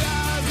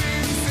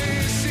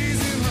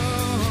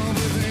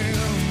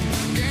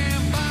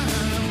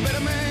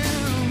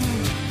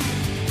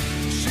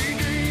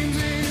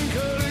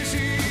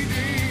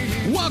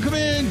 Welcome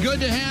in.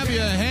 Good to have you.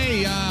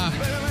 Hey, our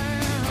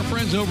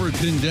friends over at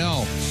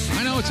Pindell.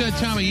 I know it's that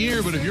time of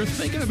year, but if you're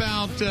thinking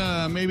about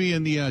maybe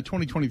in the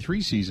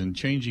 2023 season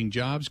changing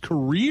jobs,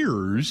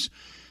 careers,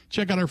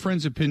 check out our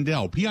friends at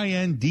Pindell,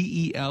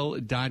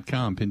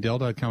 Pindel.com,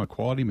 Pindell.com, a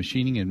quality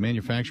machining and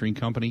manufacturing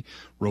company,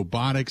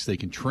 robotics. They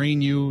can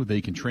train you.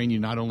 They can train you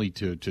not only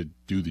to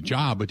do the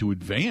job, but to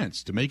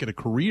advance, to make it a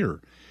career.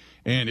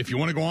 And if you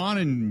want to go on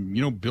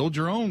and, build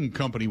your own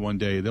company one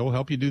day, they'll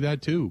help you do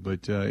that too.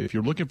 But if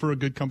you're looking for a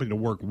good company to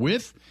work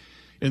with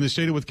in the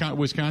state of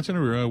Wisconsin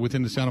or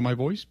within the sound of my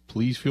voice,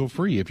 please feel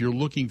free. If you're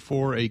looking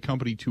for a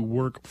company to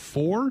work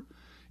for,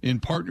 in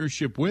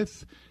partnership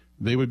with,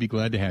 they would be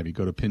glad to have you.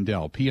 Go to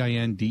Pindell,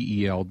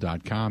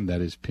 Pindel.com.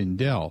 That is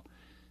Pindell.com.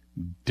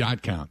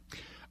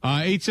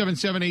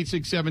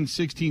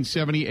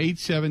 877-867-1670,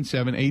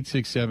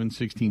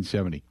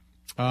 877-867-1670.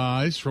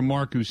 This is from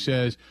Mark, who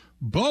says,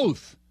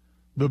 both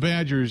the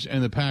Badgers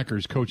and the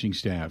Packers coaching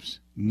staffs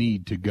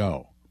need to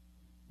go.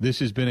 This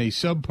has been a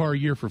subpar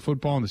year for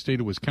football in the state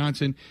of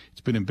Wisconsin.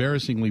 It's been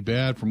embarrassingly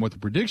bad from what the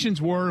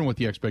predictions were and what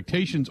the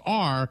expectations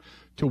are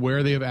to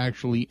where they have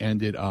actually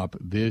ended up.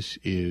 This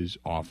is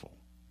awful.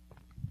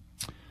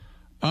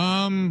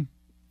 Ben,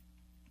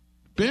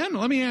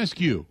 let me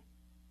ask you.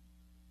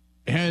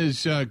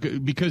 Because at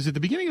the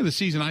beginning of the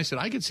season, I said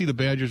I could see the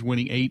Badgers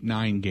winning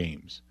 8-9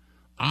 games.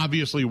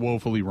 Obviously,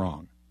 woefully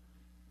wrong.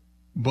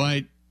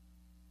 But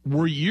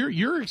were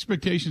your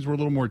expectations were a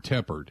little more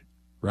tempered,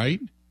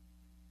 right?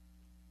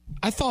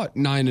 I thought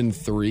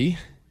 9-3,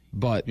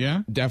 but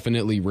yeah?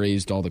 Definitely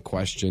raised all the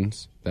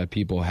questions that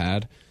people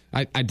had.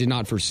 I did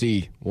not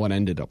foresee what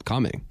ended up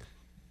coming.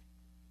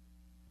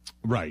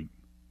 Right.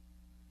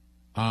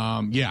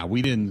 Yeah,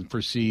 we didn't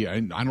foresee. I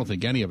don't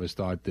think any of us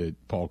thought that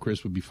Paul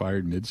Chryst would be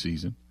fired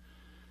midseason.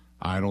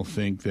 I don't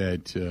think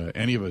that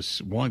any of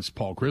us, once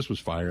Paul Chryst was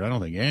fired, I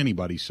don't think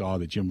anybody saw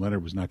that Jim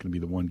Leonhard was not going to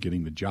be the one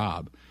getting the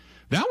job.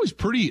 That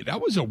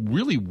was a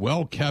really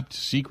well-kept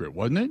secret,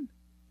 wasn't it?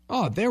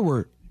 Oh,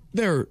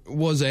 there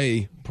was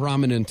a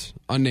prominent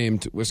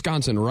unnamed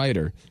Wisconsin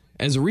writer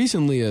as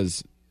recently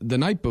as the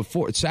night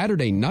before,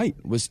 Saturday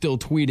night, was still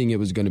tweeting it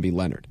was going to be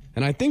Leonhard.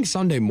 And I think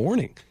Sunday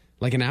morning,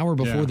 like an hour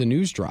before the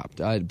news dropped,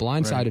 it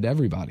blindsided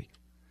everybody.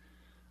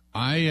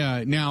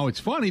 Now, it's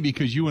funny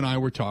because you and I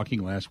were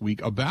talking last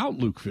week about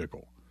Luke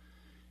Fickell.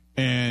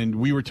 And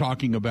we were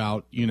talking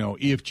about,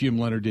 if Jim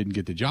Leonhard didn't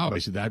get the job. I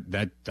said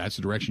that's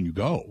the direction you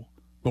go.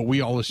 But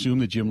we all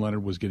assumed that Jim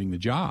Leonhard was getting the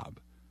job.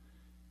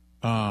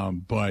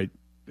 But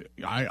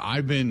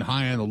I've been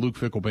high on the Luke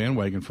Fickell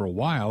bandwagon for a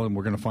while, and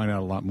we're going to find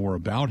out a lot more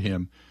about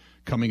him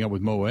coming up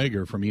with Mo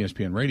Egger from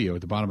ESPN Radio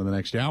at the bottom of the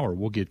next hour.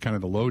 We'll get kind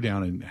of the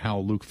lowdown on how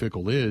Luke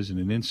Fickell is and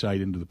an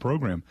insight into the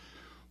program.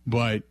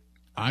 But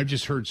I've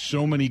just heard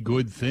so many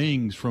good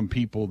things from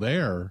people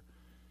there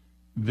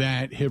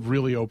that have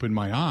really opened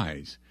my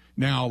eyes.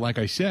 Now, like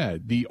I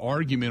said, the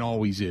argument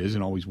always is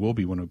and always will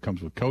be when it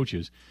comes with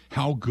coaches,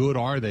 how good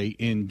are they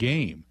in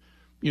game?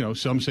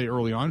 Some say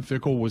early on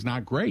Fickell was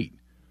not great.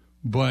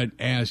 But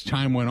as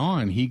time went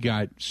on, he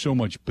got so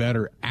much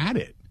better at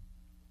it.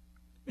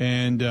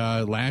 And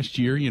last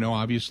year,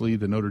 obviously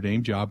the Notre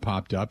Dame job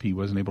popped up. He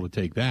wasn't able to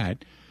take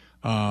that.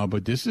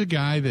 But this is a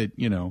guy that,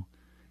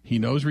 he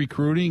knows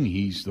recruiting.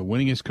 He's the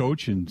winningest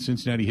coach in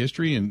Cincinnati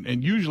history.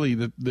 And usually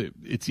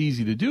it's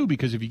easy to do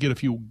because if you get a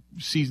few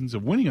seasons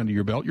of winning under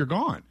your belt, you're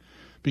gone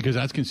because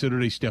that's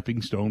considered a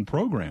stepping stone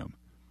program.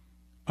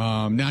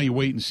 Now you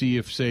wait and see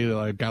if, say,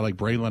 a guy like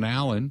Braylon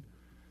Allen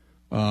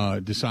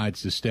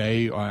decides to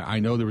stay. I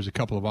know there was a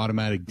couple of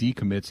automatic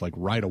decommits like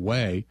right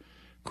away.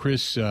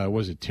 Chris,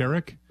 was it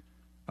Tarek?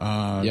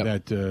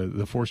 That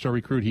the 4-star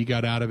recruit, he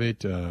got out of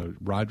it.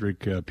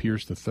 Roderick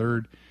Pierce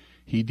III,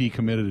 he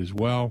decommitted as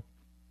well.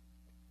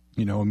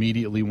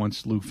 Immediately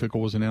once Luke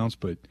Fickell was announced.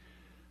 But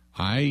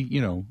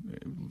you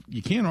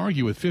can't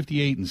argue with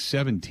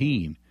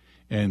 58-17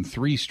 and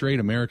 3 straight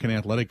American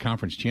Athletic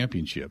Conference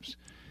championships.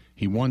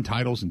 He won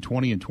titles in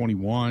 20 and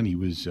 21. He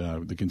was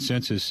the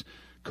consensus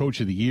Coach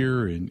of the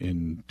Year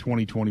in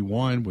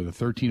 2021 with a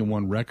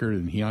 13-1 record,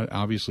 and he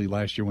obviously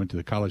last year went to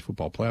the college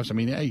football playoffs. I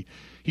mean, hey,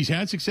 he's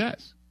had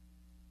success.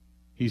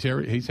 He's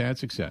had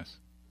success.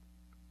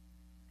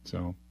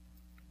 So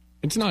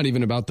it's not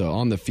even about the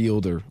on the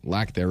field or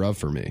lack thereof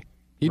for me.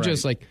 He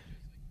just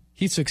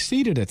he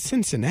succeeded at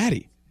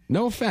Cincinnati.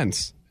 No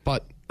offense,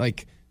 but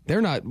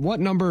they're not. What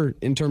number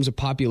in terms of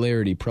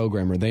popularity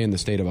program are they in the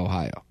state of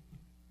Ohio?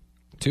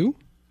 2?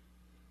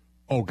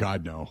 Oh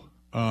God, no.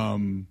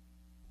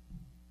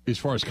 As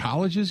far as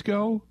colleges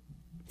go,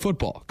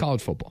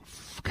 college football.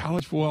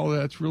 Well,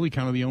 that's really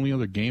kind of the only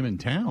other game in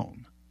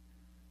town.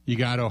 You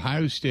got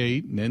Ohio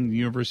State, and then the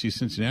University of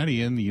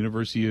Cincinnati, and the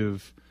University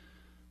of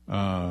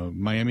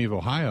Miami of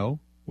Ohio,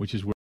 which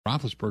is where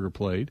Roethlisberger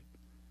played.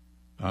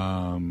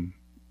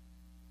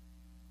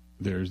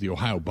 There's the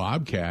Ohio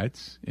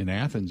Bobcats in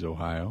Athens,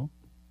 Ohio.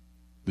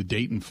 The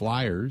Dayton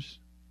Flyers.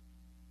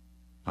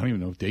 I don't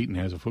even know if Dayton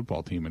has a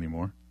football team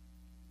anymore.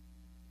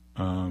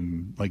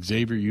 Like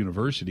Xavier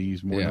University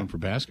is more known for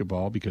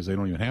basketball because they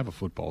don't even have a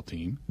football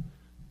team.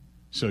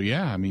 So,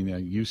 yeah, I mean,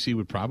 UC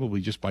would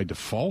probably just by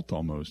default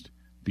almost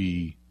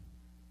be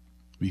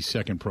the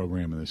second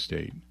program in the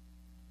state.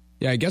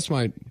 Yeah, I guess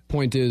my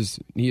point is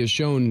he has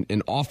shown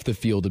an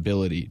off-the-field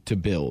ability to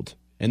build,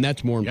 and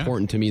that's more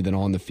important to me than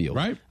on the field.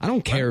 Right. I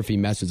don't care if he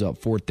messes up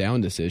fourth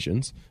down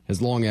decisions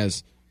as long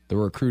as the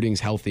recruiting's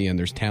healthy and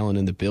there's talent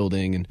in the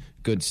building and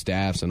good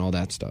staffs and all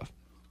that stuff.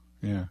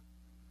 Yeah.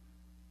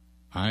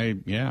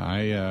 I've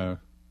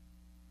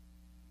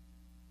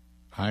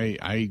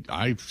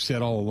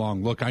said all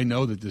along, look, I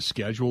know that the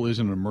schedule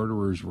isn't a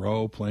murderer's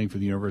row playing for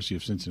the University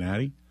of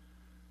Cincinnati,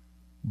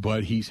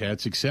 but he's had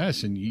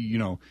success. And,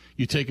 you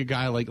take a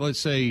guy like,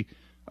 let's say,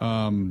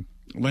 Lance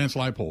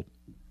Leipold.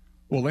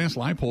 Well, Lance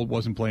Leipold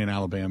wasn't playing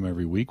Alabama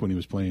every week when he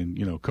was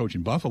playing,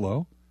 coaching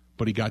Buffalo,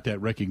 but he got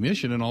that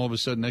recognition, and all of a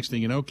sudden, next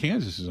thing you know,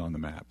 Kansas is on the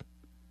map.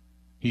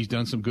 He's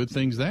done some good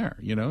things there,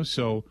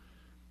 so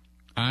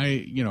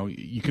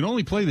you can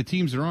only play the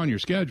teams that are on your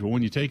schedule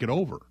when you take it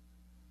over.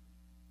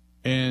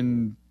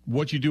 And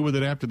what you do with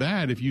it after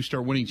that, if you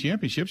start winning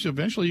championships,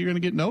 eventually you're going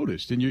to get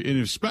noticed. And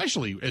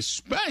especially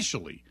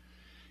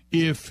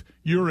if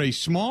you're a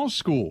small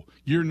school,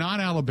 you're not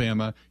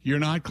Alabama, you're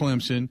not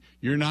Clemson,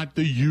 you're not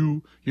the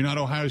U, you're not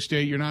Ohio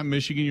State, you're not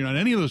Michigan, you're not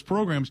any of those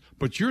programs,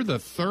 but you're the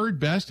third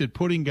best at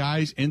putting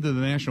guys into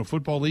the National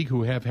Football League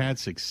who have had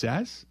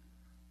success.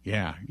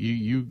 Yeah,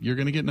 you're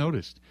going to get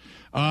noticed.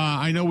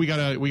 I know we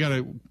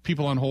got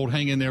people on hold.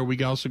 Hang in there.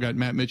 We also got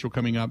Matt Mitchell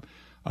coming up.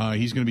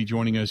 He's going to be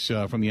joining us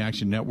from the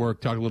Action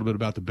Network, talk a little bit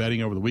about the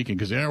betting over the weekend,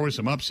 because there were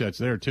some upsets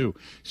there, too.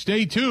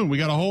 Stay tuned. We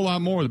got a whole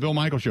lot more of the Bill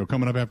Michaels Show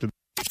coming up after.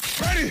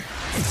 Ready?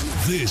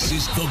 This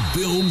is the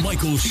Bill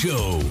Michaels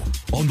Show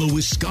on the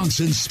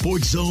Wisconsin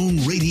Sports Zone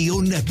Radio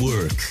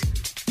Network.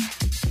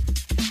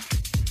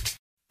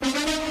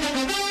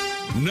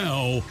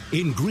 Now,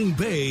 in Green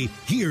Bay,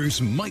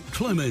 here's Mike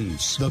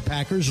Clemens. The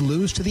Packers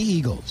lose to the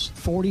Eagles,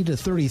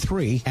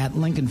 40-33 at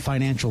Lincoln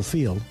Financial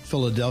Field.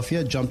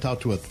 Philadelphia jumped out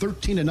to a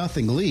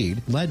 13-0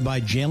 lead, led by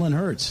Jalen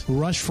Hurts, who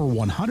rushed for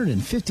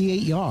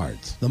 158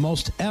 yards, the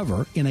most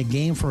ever in a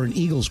game for an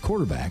Eagles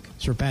quarterback,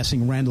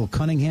 surpassing Randall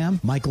Cunningham,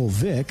 Michael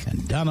Vick,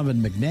 and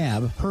Donovan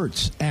McNabb.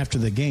 Hurts after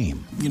the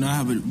game. You know, I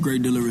have a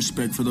great deal of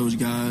respect for those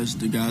guys,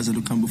 the guys that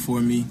have come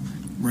before me,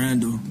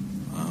 Randall,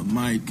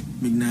 Mike,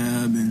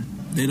 McNabb, and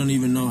they don't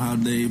even know how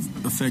they've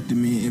affected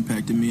me,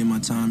 impacted me in my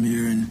time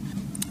here, and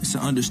it's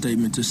an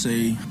understatement to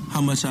say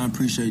how much I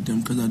appreciate them,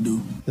 because I do.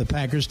 The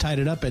Packers tied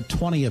it up at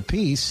 20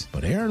 apiece,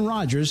 but Aaron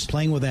Rodgers,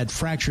 playing with that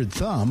fractured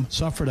thumb,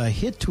 suffered a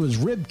hit to his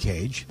rib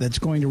cage that's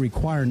going to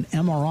require an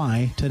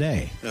MRI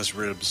today. That's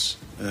ribs,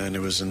 and it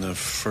was in the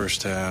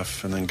first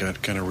half, and then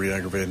got kind of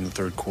re-aggravated in the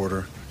third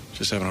quarter.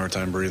 Just having a hard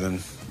time breathing.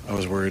 I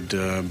was worried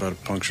about a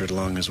punctured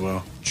lung as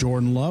well.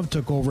 Jordan Love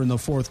took over in the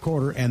fourth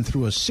quarter and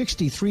threw a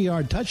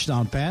 63-yard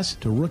touchdown pass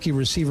to rookie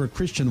receiver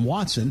Christian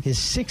Watson, his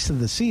sixth of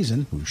the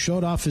season, who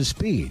showed off his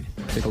speed.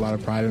 I take a lot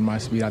of pride in my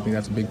speed. I think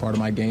that's a big part of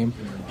my game.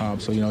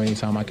 So,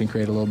 anytime I can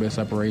create a little bit of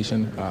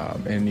separation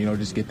and,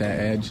 just get that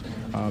edge,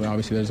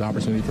 obviously there's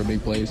opportunity for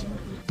big plays.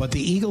 But the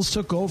Eagles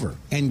took over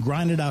and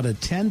grinded out a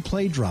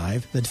 10-play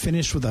drive that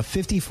finished with a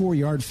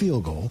 54-yard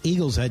field goal.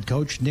 Eagles head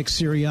coach Nick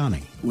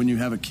Sirianni. When you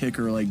have a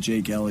kicker like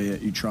Jake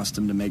Elliott, you trust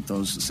him to make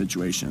those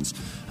situations.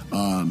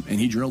 And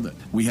he drilled it.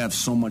 We have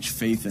so much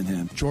faith in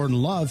him.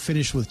 Jordan Love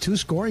finished with 2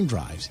 scoring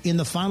drives in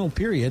the final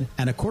period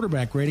and a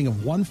quarterback rating of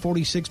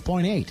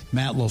 146.8.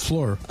 Matt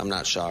LaFleur. I'm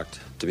not shocked,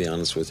 to be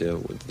honest with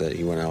you, that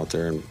he went out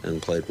there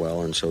and played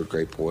well and showed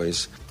great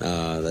poise,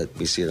 that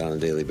we see it on a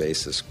daily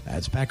basis.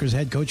 That's Packers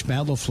head coach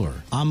Matt LaFleur.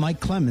 I'm Mike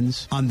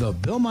Clemens on The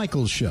Bill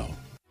Michaels Show.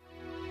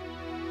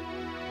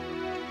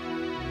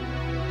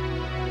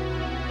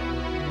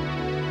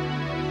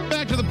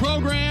 Back to the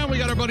program. We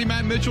got our buddy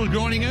Matt Mitchell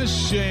joining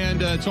us,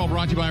 and it's all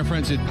brought to you by our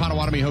friends at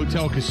Potawatomi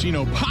Hotel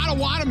Casino.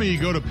 Potawatomi,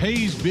 go to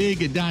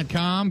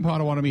paysbig.com.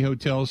 Potawatomi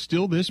Hotel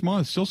still this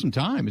month, still some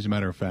time, as a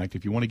matter of fact.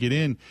 If you want to get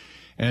in,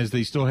 as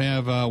they still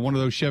have one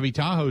of those Chevy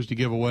Tahoes to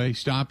give away,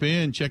 stop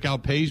in, check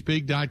out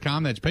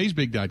paysbig.com. That's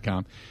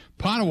paysbig.com.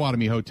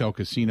 Potawatomi Hotel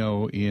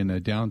Casino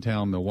in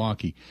downtown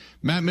Milwaukee.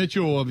 Matt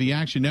Mitchell of the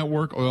Action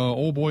Network,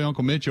 old boy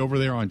Uncle Mitch over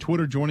there on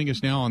Twitter, joining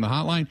us now on the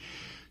hotline.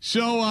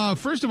 So,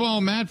 first of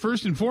all, Matt,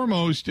 first and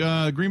foremost,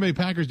 Green Bay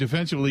Packers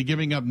defensively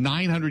giving up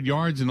 900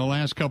 yards in the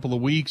last couple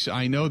of weeks.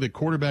 I know that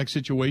quarterback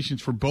situations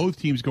for both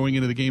teams going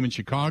into the game in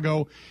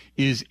Chicago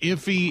is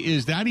iffy.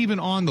 Is that even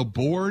on the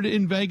board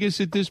in Vegas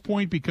at this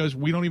point? Because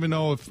we don't even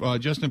know if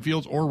Justin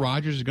Fields or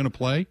Rodgers is going to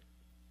play.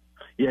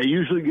 Yeah,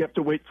 usually you have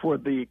to wait for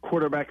the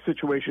quarterback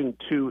situation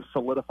to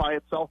solidify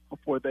itself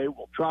before they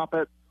will drop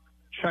it.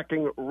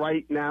 Checking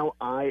right now,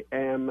 I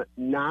am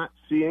not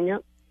seeing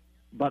it,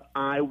 but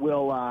I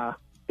will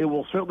it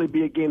will certainly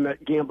be a game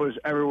that gamblers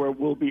everywhere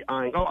will be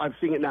eyeing. Oh, I'm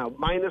seeing it now.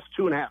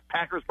 -2.5.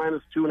 Packers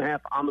 -2.5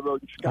 on the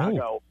road in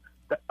Chicago.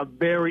 Oh. A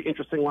very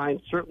interesting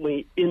line.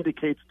 Certainly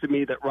indicates to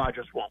me that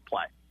Rodgers won't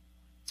play.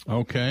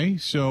 Okay,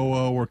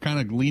 so we're kind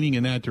of leaning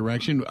in that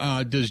direction.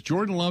 Does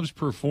Jordan Love's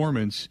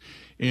performance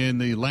in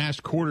the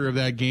last quarter of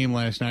that game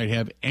last night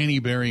have any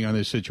bearing on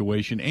this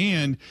situation?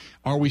 And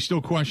are we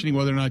still questioning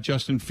whether or not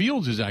Justin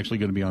Fields is actually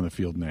going to be on the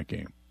field in that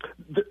game?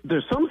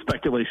 There's some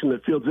speculation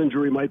that Fields'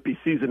 injury might be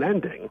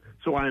season-ending,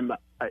 so I'm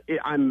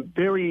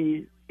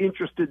very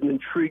interested and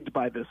intrigued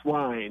by this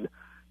line,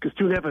 because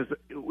 2.5 is,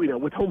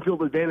 with home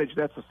field advantage,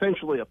 that's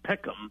essentially a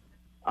pick 'em.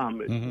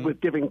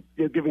 With giving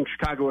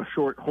Chicago a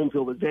short home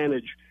field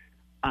advantage,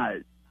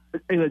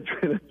 in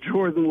a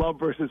Jordan Love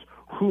versus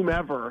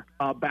whomever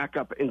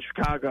backup in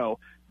Chicago,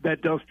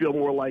 that does feel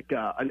more like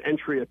an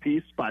entry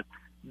apiece. But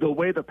the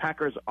way the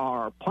Packers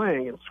are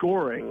playing and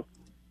scoring,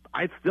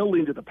 I'd still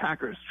lean to the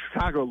Packers.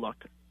 Chicago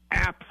looked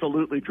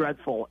absolutely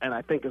dreadful, and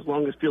I think as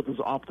long as Fields is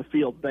off the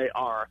field,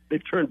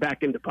 they've turned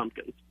back into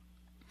pumpkins.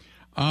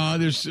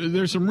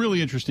 There's some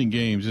really interesting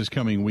games this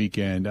coming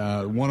weekend.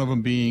 One of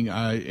them being,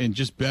 and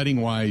just betting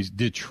wise,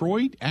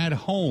 Detroit at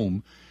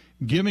home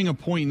giving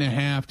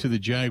 1.5 to the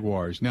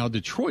Jaguars. Now,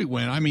 Detroit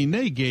went, I mean,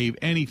 they gave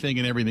anything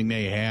and everything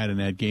they had in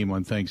that game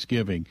on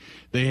Thanksgiving.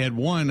 They had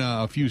won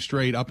a few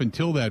straight up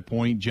until that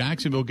point.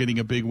 Jacksonville getting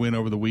a big win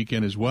over the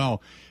weekend as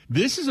well.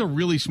 This is a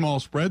really small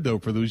spread, though,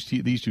 for these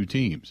two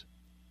teams.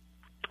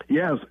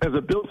 Yes, as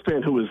a Bills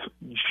fan who was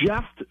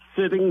just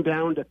sitting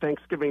down to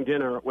Thanksgiving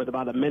dinner with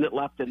about a minute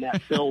left in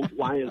that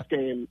Bills-Lions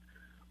game,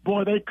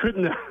 boy, they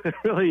couldn't have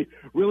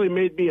really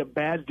made me a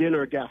bad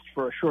dinner guest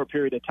for a short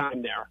period of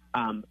time there.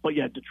 But,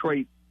 yeah,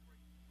 Detroit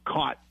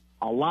caught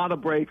a lot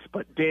of breaks,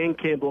 but Dan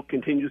Campbell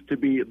continues to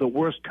be the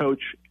worst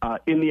coach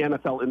in the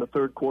NFL in the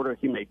third quarter.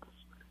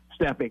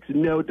 Staff makes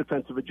no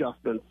defensive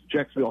adjustments.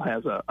 Jacksonville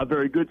has a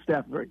very good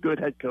staff, a very good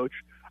head coach,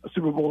 a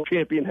Super Bowl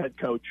champion head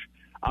coach.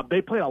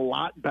 They play a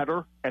lot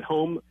better at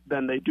home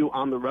than they do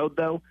on the road,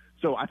 though.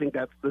 So I think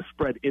that's the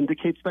spread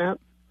indicates that.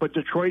 But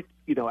Detroit,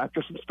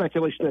 after some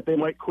speculation that they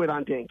might quit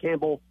on Dan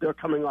Campbell, they're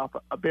coming off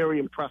a very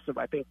impressive,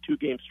 I think,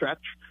 2-game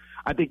stretch.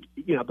 I think,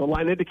 the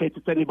line indicates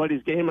it's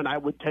anybody's game, and I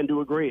would tend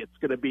to agree. It's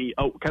going to be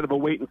kind of a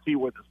wait and see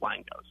where this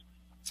line goes.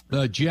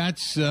 The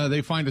Jets,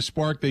 they find a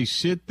spark. They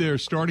sit their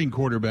starting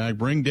quarterback,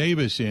 bring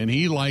Davis in.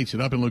 He lights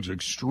it up and looks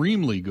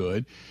extremely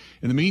good.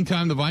 In the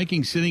meantime, the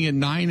Vikings sitting at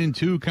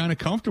 9-2, kind of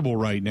comfortable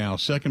right now.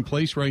 Second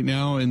place right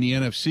now in the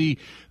NFC.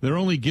 They're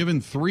only given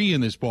 3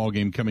 in this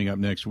ballgame coming up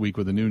next week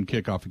with a noon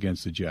kickoff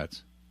against the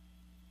Jets.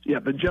 Yeah,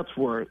 the Jets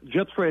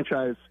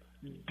franchise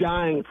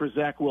dying for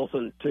Zach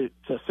Wilson to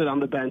sit on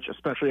the bench,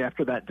 especially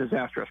after that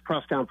disastrous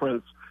press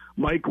conference.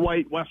 Mike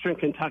White, Western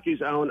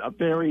Kentucky's own,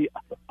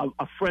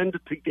 a friend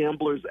to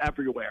gamblers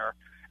everywhere,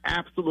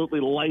 absolutely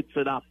lights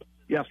it up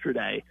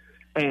yesterday.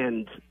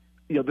 And,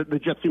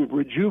 the Jets seem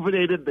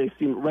rejuvenated. They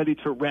seem ready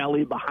to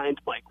rally behind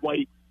Mike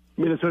White.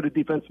 Minnesota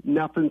defense,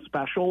 nothing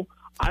special.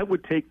 I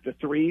would take the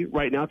 3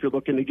 right now if you're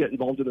looking to get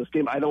involved in this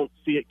game. I don't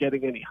see it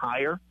getting any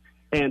higher.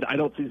 And I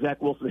don't see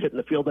Zach Wilson hitting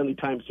the field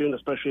anytime soon,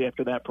 especially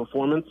after that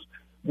performance.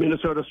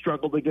 Minnesota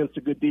struggled against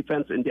a good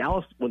defense in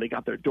Dallas when they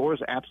got their doors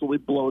absolutely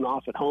blown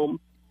off at home.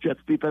 Jets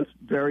defense,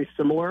 very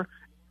similar.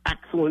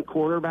 Excellent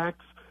cornerbacks.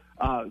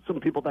 Some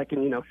people that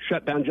can,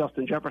 shut down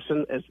Justin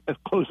Jefferson as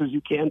close as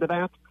you can to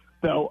that.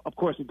 Though, of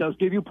course, it does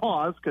give you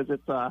pause because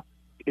it's the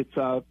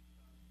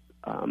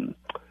kind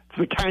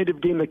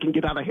of game that can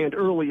get out of hand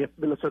early if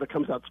Minnesota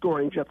comes out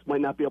scoring. Jets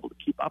might not be able to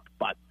keep up,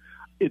 but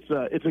it's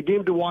a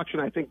game to watch,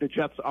 and I think the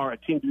Jets are a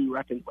team to be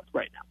reckoned with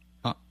right now.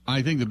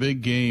 I think the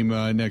big game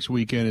next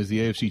weekend is the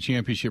AFC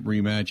Championship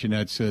rematch, and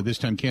that's this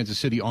time Kansas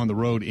City on the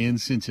road in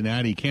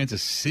Cincinnati.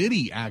 Kansas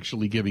City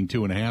actually giving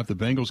 2.5. The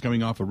Bengals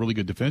coming off a really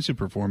good defensive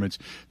performance.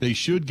 They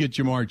should get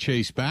Jamar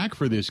Chase back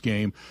for this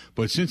game,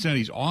 but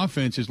Cincinnati's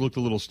offense has looked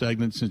a little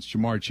stagnant since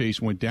Jamar Chase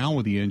went down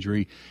with the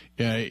injury.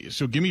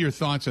 So give me your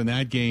thoughts on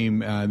that game.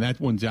 That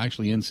one's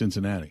actually in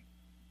Cincinnati.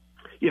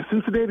 Yeah,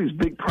 Cincinnati's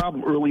big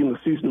problem early in the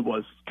season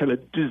was kind of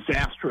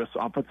disastrous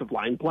offensive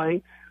line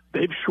play.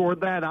 They've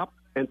shored that up.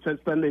 And since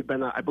then, they've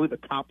been, I believe, a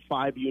top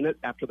 5 unit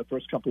after the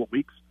first couple of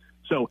weeks.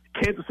 So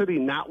Kansas City,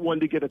 not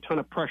one to get a ton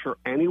of pressure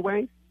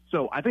anyway.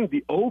 So I think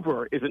the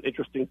over is an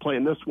interesting play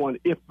in this one.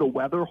 If the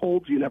weather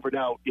holds, you never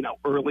know.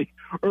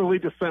 Early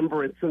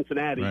December in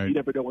Cincinnati, right. You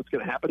never know what's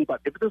going to happen.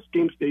 But if this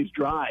game stays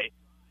dry,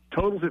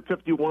 totals at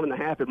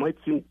 51.5, it might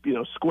seem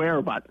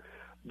square, but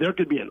there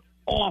could be an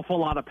awful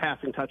lot of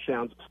passing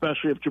touchdowns,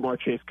 especially if Jamar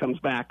Chase comes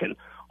back. And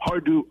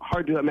hard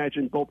to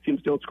imagine both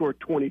teams don't score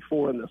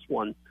 24 in this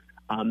one.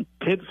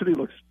 Kansas City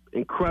looks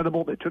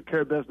incredible. They took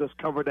care of business,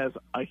 covered as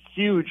a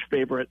huge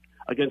favorite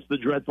against the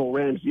dreadful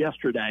Rams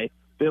yesterday.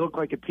 They look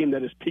like a team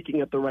that is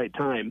peaking at the right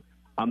time.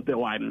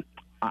 Though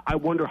I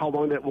wonder how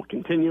long that will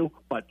continue,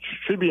 but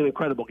should be an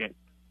incredible game.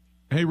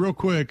 Hey, real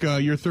quick,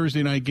 your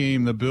Thursday night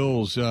game, the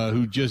Bills,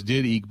 who just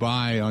did eke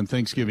by on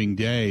Thanksgiving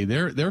Day,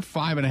 they're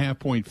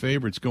 5.5-point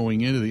favorites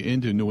going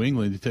into New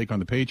England to take on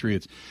the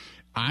Patriots.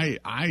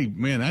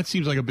 Man, that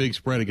seems like a big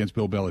spread against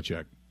Bill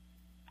Belichick.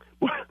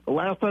 The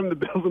last time the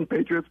Bills and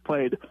Patriots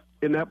played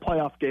in that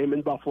playoff game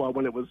in Buffalo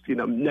when it was,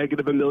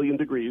 negative a million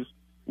degrees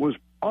was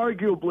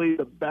arguably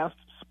the best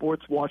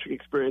sports watching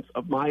experience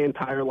of my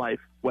entire life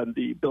when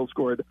the Bills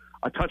scored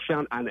a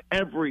touchdown on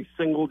every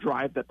single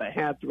drive that they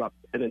had throughout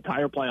an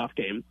entire playoff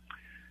game.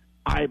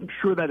 I'm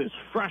sure that is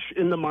fresh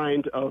in the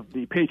mind of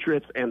the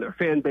Patriots and their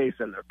fan base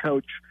and their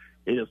coach.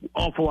 It is an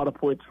awful lot of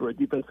points for a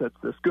defense that's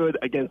this good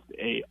against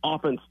a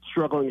offense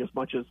struggling as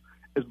much as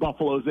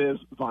Buffalo's is.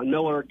 Von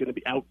Miller going to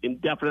be out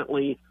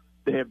indefinitely.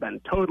 They have been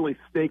totally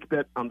snake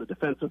bit on the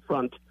defensive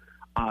front.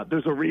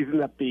 There's a reason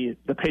that the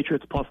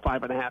Patriots plus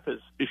 5.5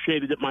 is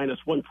shaded at minus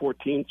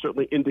 114,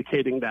 certainly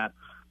indicating that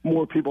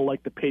more people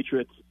like the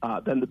Patriots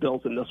than the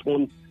Bills in this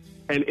one.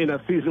 And in a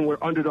season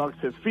where underdogs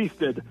have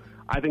feasted,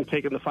 I think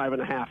taking the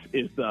 5.5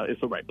 is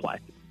the right play.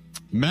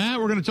 Matt,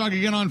 we're going to talk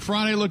again on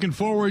Friday. Looking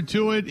forward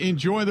to it.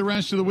 Enjoy the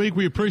rest of the week.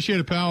 We appreciate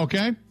it, pal,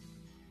 okay?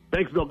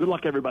 Thanks, Bill. Good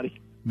luck, everybody.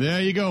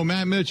 There you go,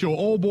 Matt Mitchell,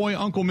 old boy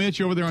Uncle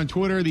Mitch over there on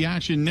Twitter, the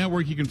Action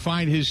Network. You can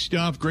find his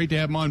stuff. Great to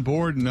have him on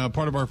board and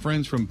part of our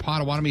friends from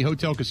Potawatomi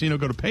Hotel Casino.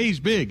 Go to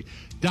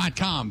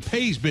paysbig.com,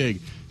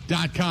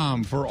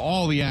 paysbig.com for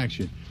all the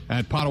action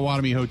at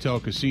Potawatomi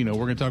Hotel Casino.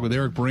 We're going to talk with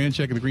Eric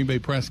Baranczyk of the Green Bay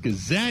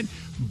Press-Gazette.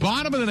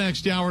 Bottom of the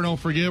next hour, don't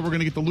forget, we're going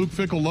to get the Luke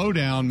Fickell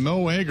lowdown.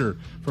 Mo Egger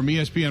from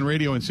ESPN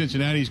Radio in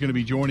Cincinnati is going to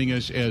be joining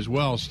us as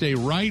well. Stay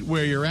right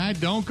where you're at.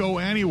 Don't go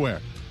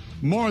anywhere.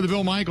 More of the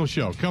Bill Michaels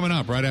Show coming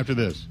up right after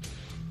this.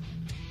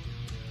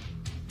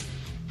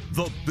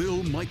 The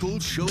Bill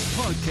Michaels Show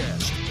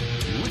podcast.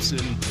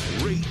 Listen,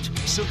 rate,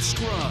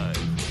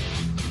 subscribe.